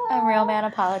 A real man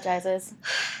apologizes.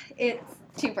 It's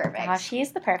too perfect. Gosh,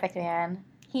 he's the perfect man.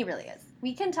 He really is.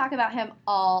 We can talk about him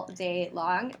all day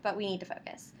long, but we need to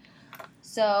focus.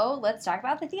 So let's talk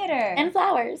about the theater. And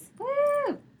flowers.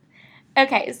 Woo!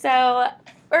 Okay, so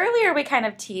earlier we kind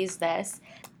of teased this.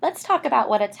 Let's talk about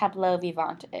what a tableau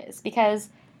vivant is, because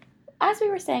as we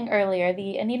were saying earlier,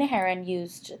 the Anina Heron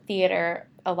used theater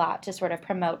a lot to sort of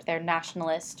promote their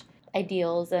nationalist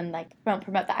ideals and like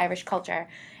promote the Irish culture.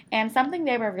 And something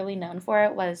they were really known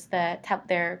for was their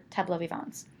tableau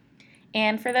vivants.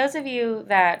 And for those of you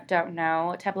that don't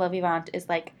know, tableau vivant is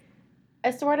like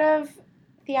a sort of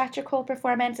theatrical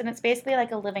performance, and it's basically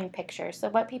like a living picture. So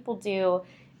what people do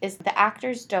is the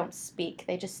actors don't speak.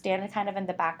 They just stand kind of in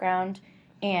the background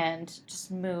and just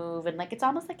move, and like it's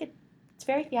almost like it's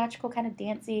very theatrical, kind of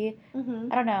dancey. Mm-hmm.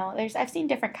 I don't know. I've seen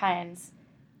different kinds,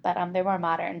 but they're more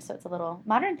modern, so it's a little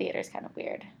modern theater is kind of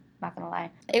weird. Not gonna lie.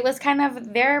 It was kind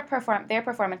of their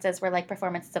performances were like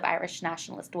performances of Irish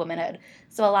nationalist womanhood.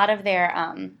 So a lot of their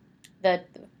the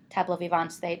tableau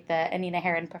vivants the Anina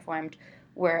Heron performed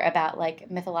were about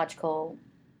like mythological,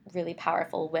 really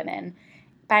powerful women.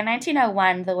 By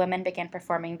 1901, the women began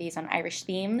performing these on Irish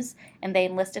themes, and they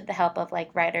enlisted the help of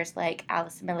like writers like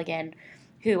Alice Milligan,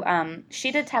 who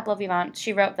she did tableau vivant.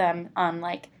 She wrote them on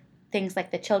like things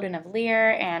like the Children of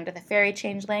Lear and the Fairy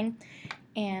Changeling,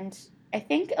 and I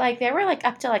think like there were like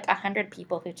up to like 100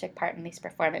 people who took part in these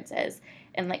performances,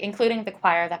 and like including the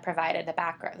choir that provided the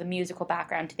background, the musical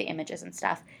background to the images and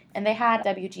stuff. And they had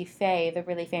W.G. Fay, the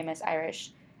really famous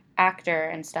Irish actor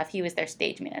and stuff. He was their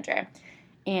stage manager,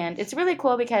 and it's really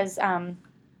cool because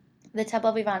the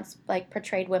tableau vivants like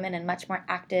portrayed women in much more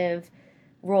active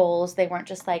roles. They weren't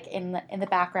just like in the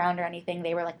background or anything.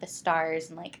 They were like the stars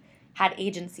and like had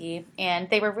agency, and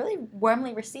they were really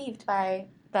warmly received by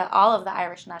all of the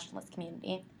Irish nationalist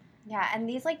community. Yeah, and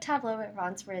these like tableau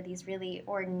vivants were these really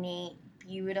ornate,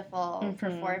 beautiful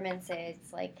performances.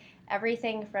 Like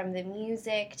everything from the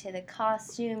music to the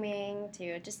costuming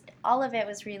to just all of it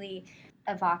was really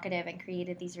evocative and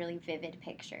created these really vivid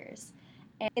pictures.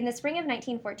 And in the spring of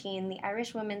 1914, the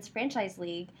Irish Women's Franchise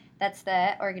League, that's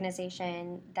the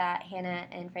organization that Hannah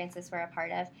and Frances were a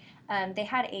part of, they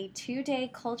had a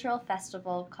 2-day cultural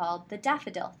festival called the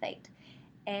Daffodil Fete.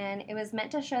 And it was meant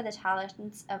to show the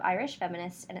talents of Irish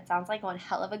feminists, and it sounds like one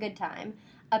hell of a good time.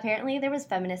 Apparently, there was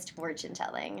feminist fortune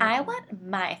telling. I want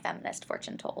my feminist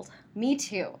fortune told. Me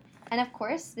too. And of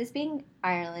course, this being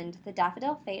Ireland, the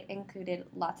Daffodil Fete included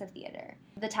lots of theater.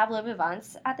 The tableau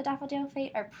vivants at the Daffodil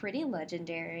Fete are pretty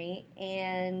legendary,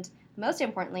 and most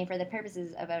importantly, for the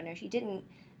purposes of Oh No She Didn't,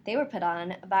 they were put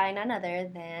on by none other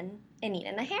than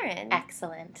Anina Heron.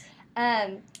 Excellent.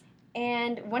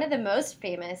 And one of the most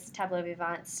famous tableau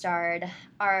vivants starred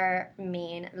our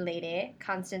main lady,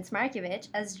 Constance Markievitz,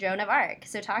 as Joan of Arc.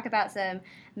 So talk about some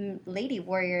lady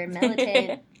warrior,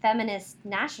 militant, feminist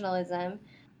nationalism.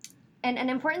 And an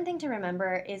important thing to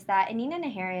remember is that Anina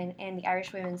Heron and the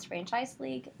Irish Women's Franchise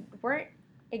League weren't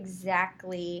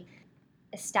exactly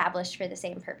established for the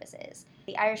same purposes.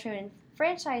 The Irish Women's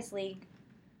Franchise League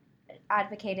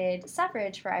advocated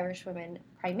suffrage for Irish women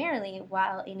primarily,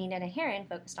 while Anina Heron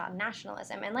focused on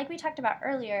nationalism. And like we talked about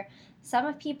earlier,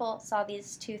 some people saw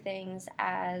these two things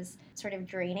as sort of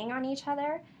draining on each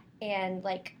other. And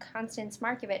like Constance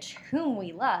Markievitz, whom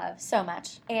we love so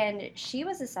much, and she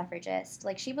was a suffragist.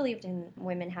 Like she believed in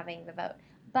women having the vote,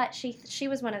 but she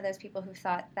was one of those people who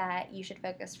thought that you should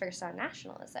focus first on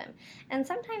nationalism. And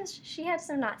sometimes she had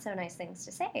some not so nice things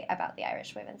to say about the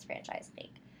Irish Women's Franchise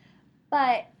League.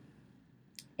 But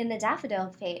in the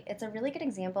Daffodil Fete, it's a really good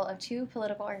example of two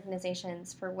political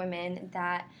organizations for women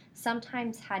that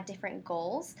sometimes had different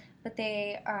goals, but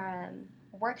they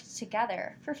worked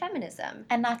together for feminism.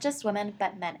 And not just women,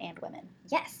 but men and women.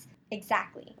 Yes,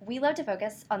 exactly. We love to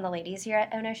focus on the ladies here at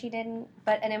Oh No She Didn't,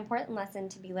 but an important lesson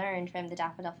to be learned from the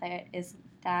Daffodil Fete is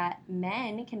that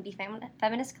men can be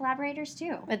feminist collaborators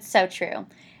too. It's so true.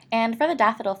 And for the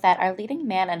Daffodil Fete, our leading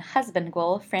man and husband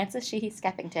goal, Francis Sheehy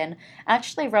Skeffington,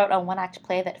 actually wrote a one-act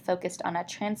play that focused on a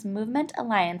trans-movement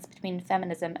alliance between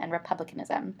feminism and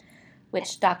republicanism,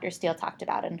 which Dr. Steele talked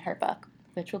about in her book.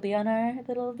 which will be on our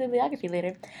little bibliography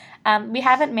later. We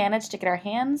haven't managed to get our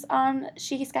hands on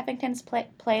She Skeffington's play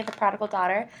The Prodigal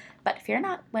Daughter, but fear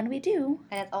not, when we do.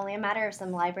 And it's only a matter of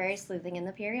some library sleuthing in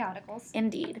the periodicals.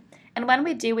 Indeed. And when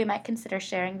we do, we might consider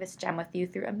sharing this gem with you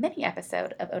through a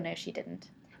mini-episode of Oh No She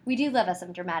Didn't. We do love us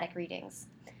some dramatic readings.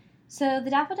 So The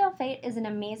Daffodil Fate is an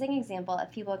amazing example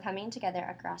of people coming together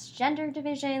across gender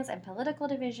divisions and political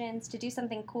divisions to do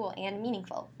something cool and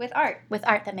meaningful with art. With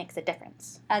art that makes a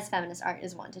difference. As feminist art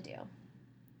is wont to do.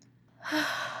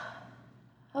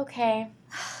 Okay.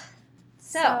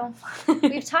 So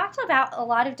we've talked about a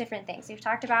lot of different things. We've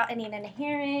talked about Anita and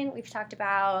Heron. We've talked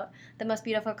about the most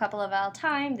beautiful couple of all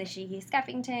time, the She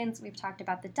Skeffingtons. We've talked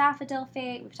about the Daffodil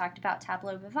Fate. We've talked about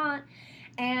Tableau Vivant.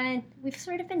 And we've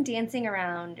sort of been dancing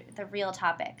around the real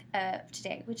topic of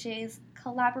today, which is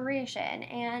collaboration.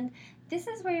 And this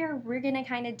is where we're going to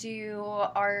kind of do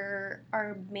our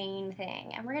main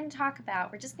thing. And we're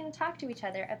just going to talk to each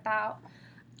other about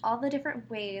all the different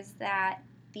ways that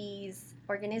these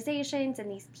organizations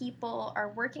and these people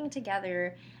are working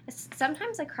together,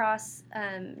 sometimes across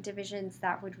divisions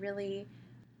that would really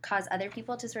cause other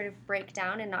people to sort of break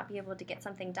down and not be able to get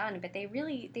something done, but they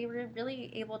were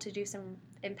really able to do some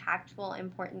impactful,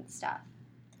 important stuff.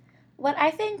 What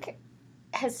I think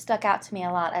has stuck out to me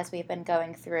a lot as we've been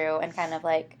going through and kind of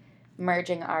like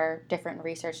merging our different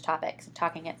research topics and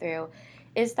talking it through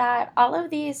is that all of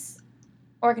these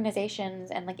organizations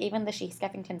and like even the She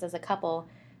Skeffingtons as a couple,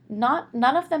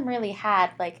 none of them really had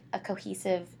like a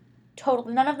cohesive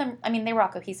none of them, I mean, they were all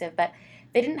cohesive, but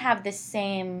they didn't have the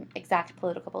same exact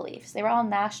political beliefs. They were all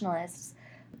nationalists.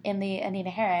 In the Anita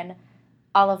Heron,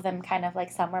 all of them kind of like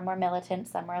some were more militant,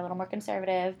 some were a little more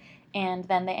conservative, and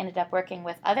then they ended up working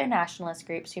with other nationalist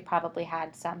groups who probably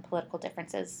had some political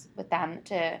differences with them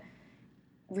to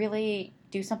really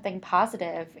do something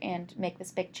positive and make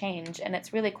this big change. And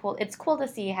it's really cool. It's cool to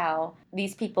see how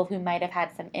these people who might have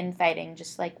had some infighting,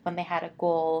 just like when they had a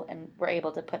goal and were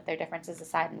able to put their differences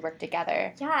aside and work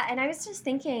together. Yeah, and I was just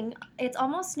thinking, it's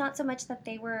almost not so much that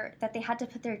they had to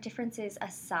put their differences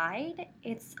aside.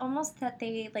 It's almost that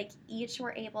they like each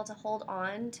were able to hold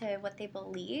on to what they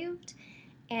believed,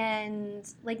 and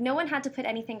like no one had to put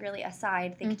anything really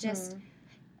aside. They could just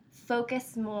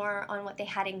focus more on what they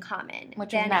had in common.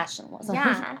 Which is nationalism.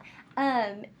 Yeah.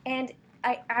 And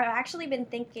I've actually been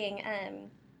thinking,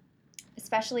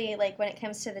 especially like when it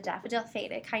comes to the Daffodil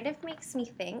Fate, it kind of makes me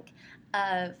think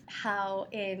of how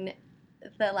in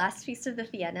the last Feast of the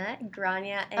Fianna,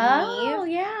 Grania and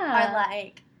Neve are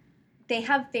like, they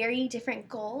have very different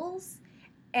goals.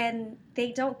 And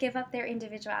they don't give up their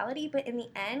individuality, but in the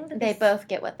end, they both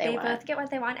get what they want. They both get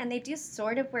what they want, and they do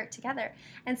sort of work together.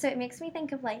 And so it makes me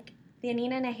think of like the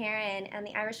Anita and Heron and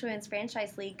the Irish Women's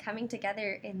Franchise League coming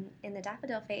together in the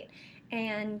Daffodil Fate.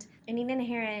 And Anita and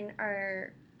Heron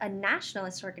are a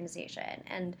nationalist organization,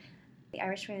 and the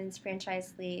Irish Women's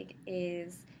Franchise League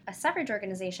is a suffrage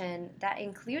organization that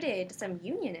included some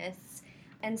unionists.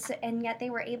 And yet they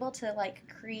were able to like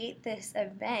create this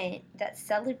event that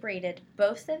celebrated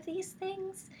both of these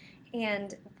things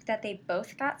and that they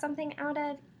both got something out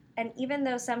of. And even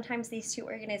though sometimes these two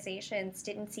organizations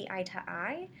didn't see eye to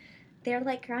eye, they're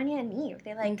like Grania and Neve.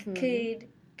 They like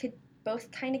could both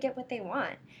kind of get what they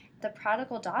want. The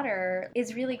Prodigal Daughter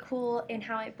is really cool in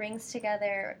how it brings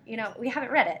together, you know, we haven't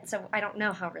read it, so I don't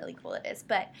know how really cool it is,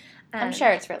 but I'm sure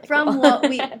it's really from cool.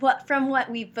 From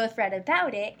what we've both read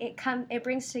about it, it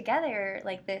brings together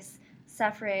like this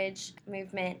suffrage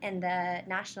movement and the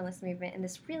nationalist movement in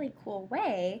this really cool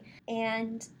way,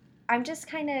 and I'm just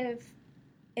kind of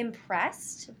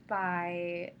impressed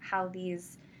by how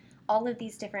all of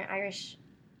these different Irish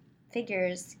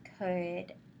figures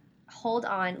could hold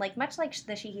on, like much like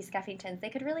the She Skeffingtons, they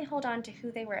could really hold on to who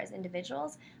they were as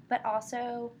individuals, but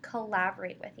also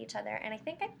collaborate with each other. And I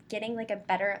think I'm getting like a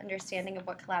better understanding of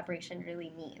what collaboration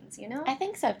really means, you know? I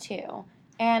think so too.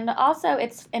 And also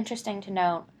it's interesting to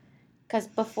note, because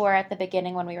before at the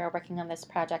beginning when we were working on this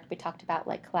project, we talked about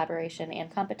like collaboration and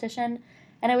competition.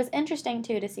 And it was interesting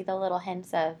too to see the little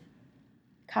hints of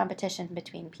competition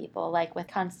between people, like with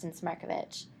Constance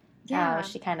Markievitz. Yeah. How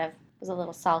she kind of was a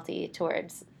little salty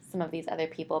towards some of these other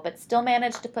people, but still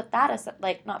managed to put that aside,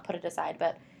 like not put it aside,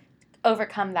 but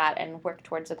overcome that and work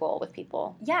towards a goal with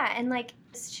people. Yeah, and like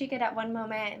she could at one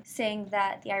moment saying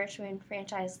that the Irish Women's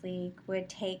Franchise League would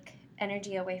take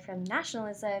energy away from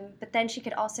nationalism, but then she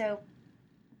could also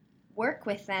work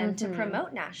with them to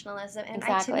promote nationalism, and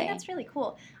Exactly. To me that's really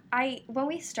cool. When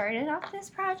we started off this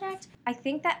project, I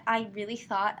think that I really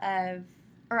thought of,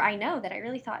 or I know that I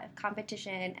really thought of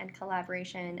competition and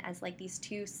collaboration as like these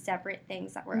two separate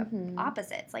things that were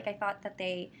opposites. Like I thought that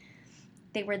they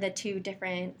were the two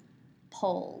different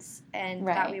polls and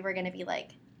Right. thought we were going to be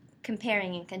like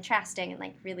comparing and contrasting in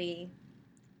like really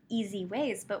easy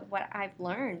ways. But what I've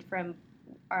learned from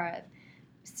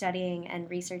studying and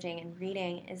researching and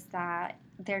reading is that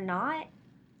they're not.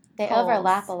 They polls.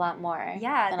 overlap a lot more than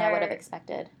I would have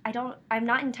expected. I'm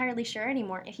not entirely sure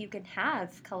anymore if you can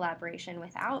have collaboration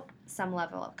without some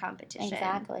level of competition.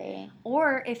 Exactly.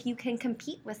 Or if you can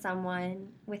compete with someone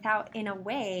without, in a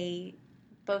way,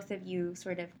 both of you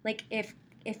sort of, like, if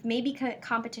maybe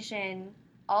competition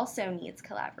also needs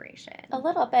collaboration. A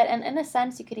little bit. And in a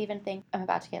sense, you could even think, I'm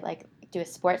about to get, like, do a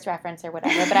sports reference or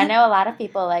whatever, but I know a lot of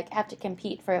people, like, have to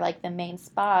compete for, like, the main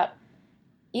spot.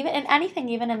 Even in anything,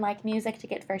 even in, like, music to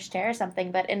get first chair or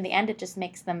something, but in the end, it just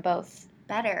makes them both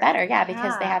better, yeah,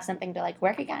 because they have something to, like,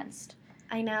 work against.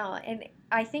 I know, and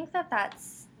I think that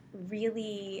that's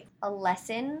really a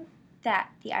lesson that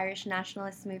the Irish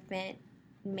nationalist movement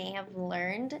may have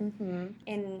learned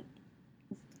in,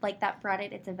 like, that brought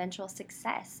it its eventual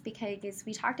success, because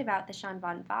we talked about the Sean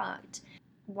von Vogt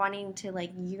wanting to,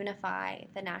 like, unify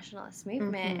the nationalist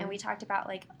movement, and we talked about,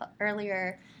 like,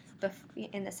 earlier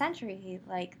in the century,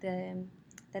 like,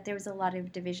 that there was a lot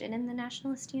of division in the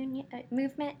nationalist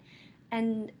movement,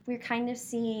 and we're kind of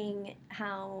seeing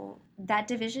how that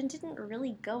division didn't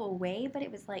really go away, but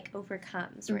it was, like,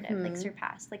 overcome, sort of, like,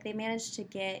 surpassed. Like, they managed to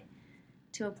get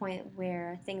to a point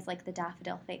where things like the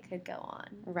daffodil fight could go on.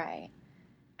 Right.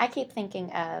 I keep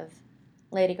thinking of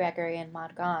Lady Gregory and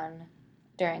Maud Gonne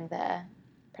during the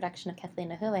production of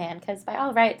Kathleen Houlihan, because by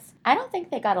all rights, I don't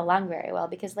think they got along very well,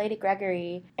 because Lady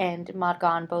Gregory and Maud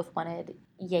Gonne both wanted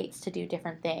Yeats to do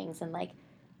different things and, like,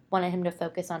 wanted him to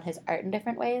focus on his art in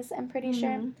different ways, I'm pretty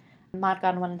sure. Maud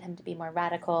Gonne wanted him to be more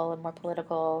radical and more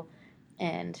political,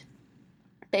 and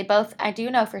they both, I do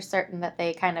know for certain that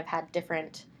they kind of had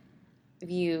different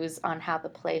views on how the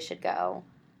play should go.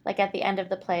 Like, at the end of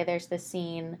the play, there's this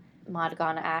scene Maud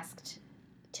Gonne asked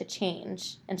to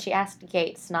change, and she asked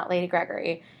Yeats, not Lady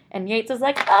Gregory, and Yeats was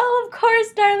like, oh, of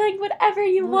course, darling, whatever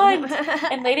you want.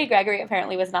 And Lady Gregory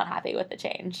apparently was not happy with the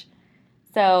change.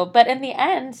 So, but in the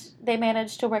end, they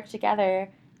managed to work together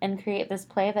and create this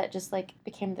play that just, like,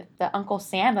 became the Uncle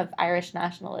Sam of Irish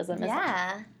nationalism.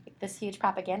 Yeah. Like, this huge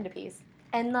propaganda piece.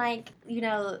 And, like, you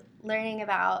know, learning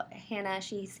about Hannah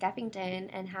Sheehy Skeffington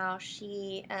and how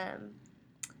she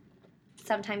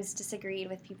sometimes disagreed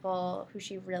with people who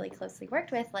she really closely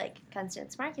worked with, like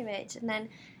Constance Markievitz, and then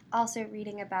also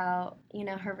reading about, you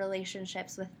know, her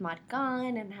relationships with Maud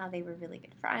Gonne and how they were really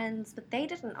good friends, but they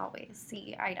didn't always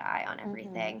see eye to eye on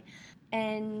everything.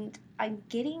 And I'm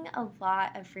getting a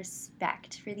lot of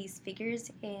respect for these figures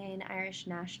in Irish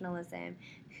nationalism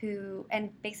who,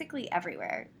 and basically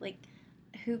everywhere, like,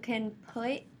 who can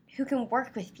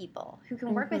work with people,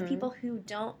 with people who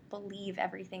don't believe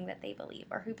everything that they believe,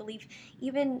 or who believe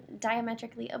even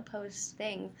diametrically opposed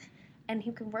things, and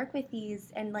who can work with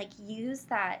these and, like, use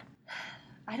that,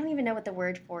 I don't even know what the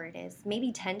word for it is,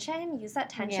 maybe tension, use that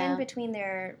tension between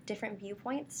their different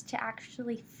viewpoints to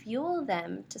actually fuel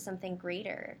them to something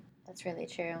greater. That's really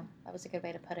true. That was a good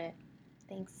way to put it.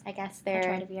 Thanks. I guess I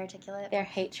try to be articulate. Their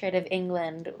hatred of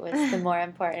England was the more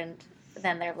important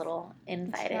than their little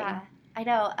infighting. Yeah. I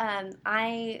know.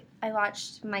 I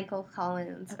watched Michael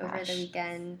Collins over the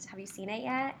weekend. Have you seen it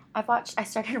yet? I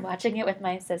started watching it with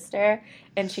my sister,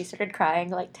 and she started crying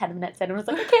like 10 minutes in and was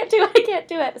like, I can't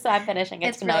do it. So I'm finishing it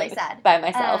it's really sad. By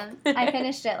myself. I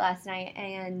finished it last night,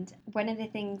 and one of the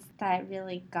things that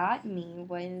really got me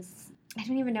was, I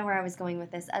don't even know where I was going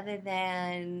with this, other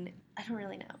than, I don't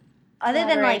really know. Other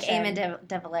than, like, Eamon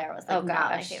de Valera was, like,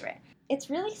 not my favorite. It's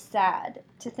really sad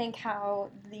to think how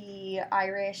the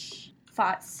Irish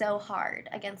fought so hard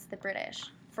against the British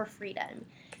for freedom.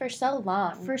 For so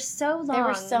long. There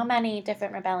were so many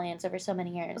different rebellions over so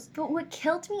many years. But what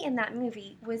killed me in that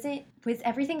movie was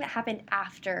everything that happened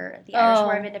after the Irish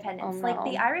War of Independence. No. Like,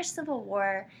 the Irish Civil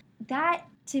War, that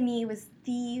to me was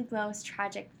the most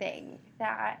tragic thing.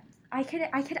 That I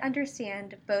could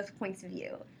understand both points of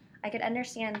view. I could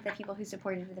understand the people who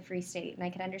supported the Free State, and I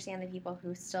could understand the people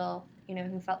who still, you know,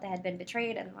 who felt they had been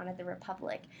betrayed and wanted the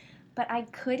Republic. But I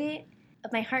couldn't,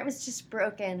 my heart was just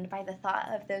broken by the thought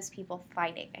of those people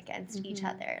fighting against each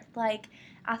other. Like,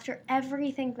 after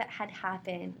everything that had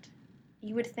happened,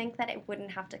 you would think that it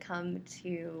wouldn't have to come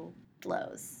to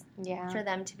blows for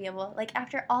them to be able, like,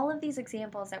 after all of these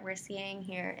examples that we're seeing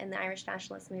here in the Irish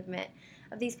nationalist movement,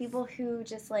 of these people who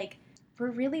just, like,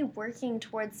 were really working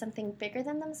towards something bigger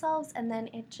than themselves, and then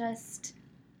it just,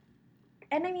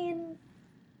 and I mean,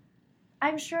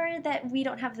 I'm sure that we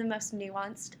don't have the most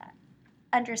nuanced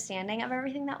understanding of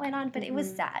everything that went on, but it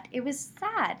was sad. It was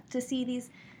sad to see these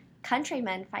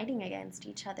countrymen fighting against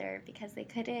each other because they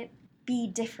couldn't be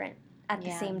different at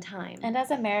the same time. And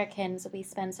as Americans, we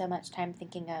spend so much time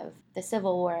thinking of the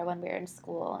Civil War when we were in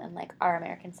school and, like, our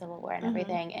American Civil War and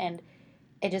everything. And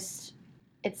it's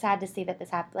sad to see that this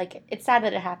happened. Like, it's sad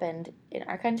that it happened in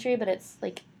our country, but it's,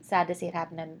 like, sad to see it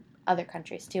happen in other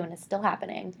countries, too, and it's still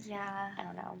happening. Yeah. I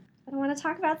don't know. I don't want to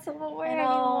talk about Civil War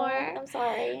anymore. anymore. I'm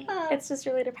sorry. It's just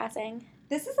really depressing.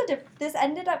 This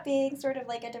ended up being sort of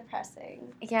like a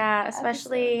depressing. Yeah,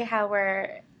 especially how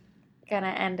we're gonna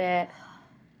end it.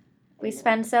 We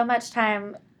spend so much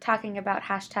time talking about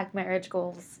 #marriage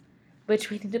goals, which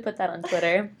we need to put that on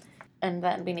Twitter, and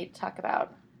then we need to talk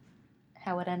about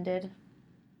how it ended.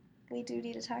 We do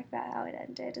need to talk about how it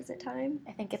ended. Is it time?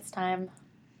 I think it's time.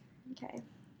 Okay.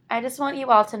 I just want you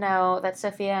all to know that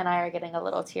Sophia and I are getting a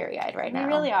little teary-eyed right now.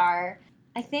 We really are.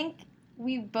 I think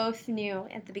we both knew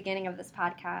at the beginning of this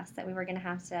podcast that we were going to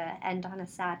have to end on a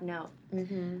sad note.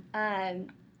 Mm-hmm.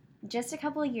 Just a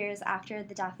couple of years after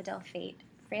the Daffodil Fete,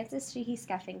 Francis Sheehy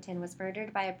Skeffington was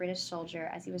murdered by a British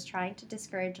soldier as he was trying to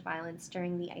discourage violence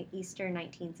during the Easter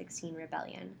 1916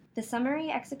 rebellion. The summary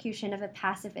execution of a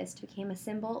pacifist became a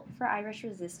symbol for Irish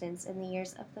resistance in the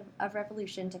years of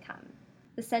revolution to come.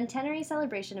 The centenary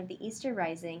celebration of the Easter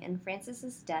Rising and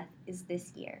Francis's death is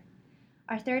this year.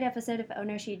 Our third episode of Oh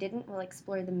No She Didn't will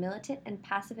explore the militant and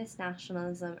pacifist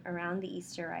nationalism around the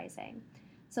Easter Rising.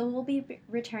 So we'll be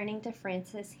returning to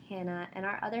Francis, Hannah, and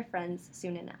our other friends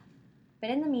soon enough. But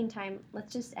in the meantime,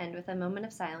 let's just end with a moment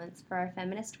of silence for our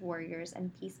feminist warriors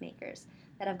and peacemakers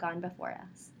that have gone before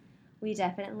us. We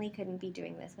definitely couldn't be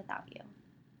doing this without you.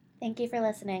 Thank you for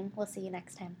listening. We'll see you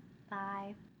next time.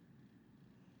 Bye.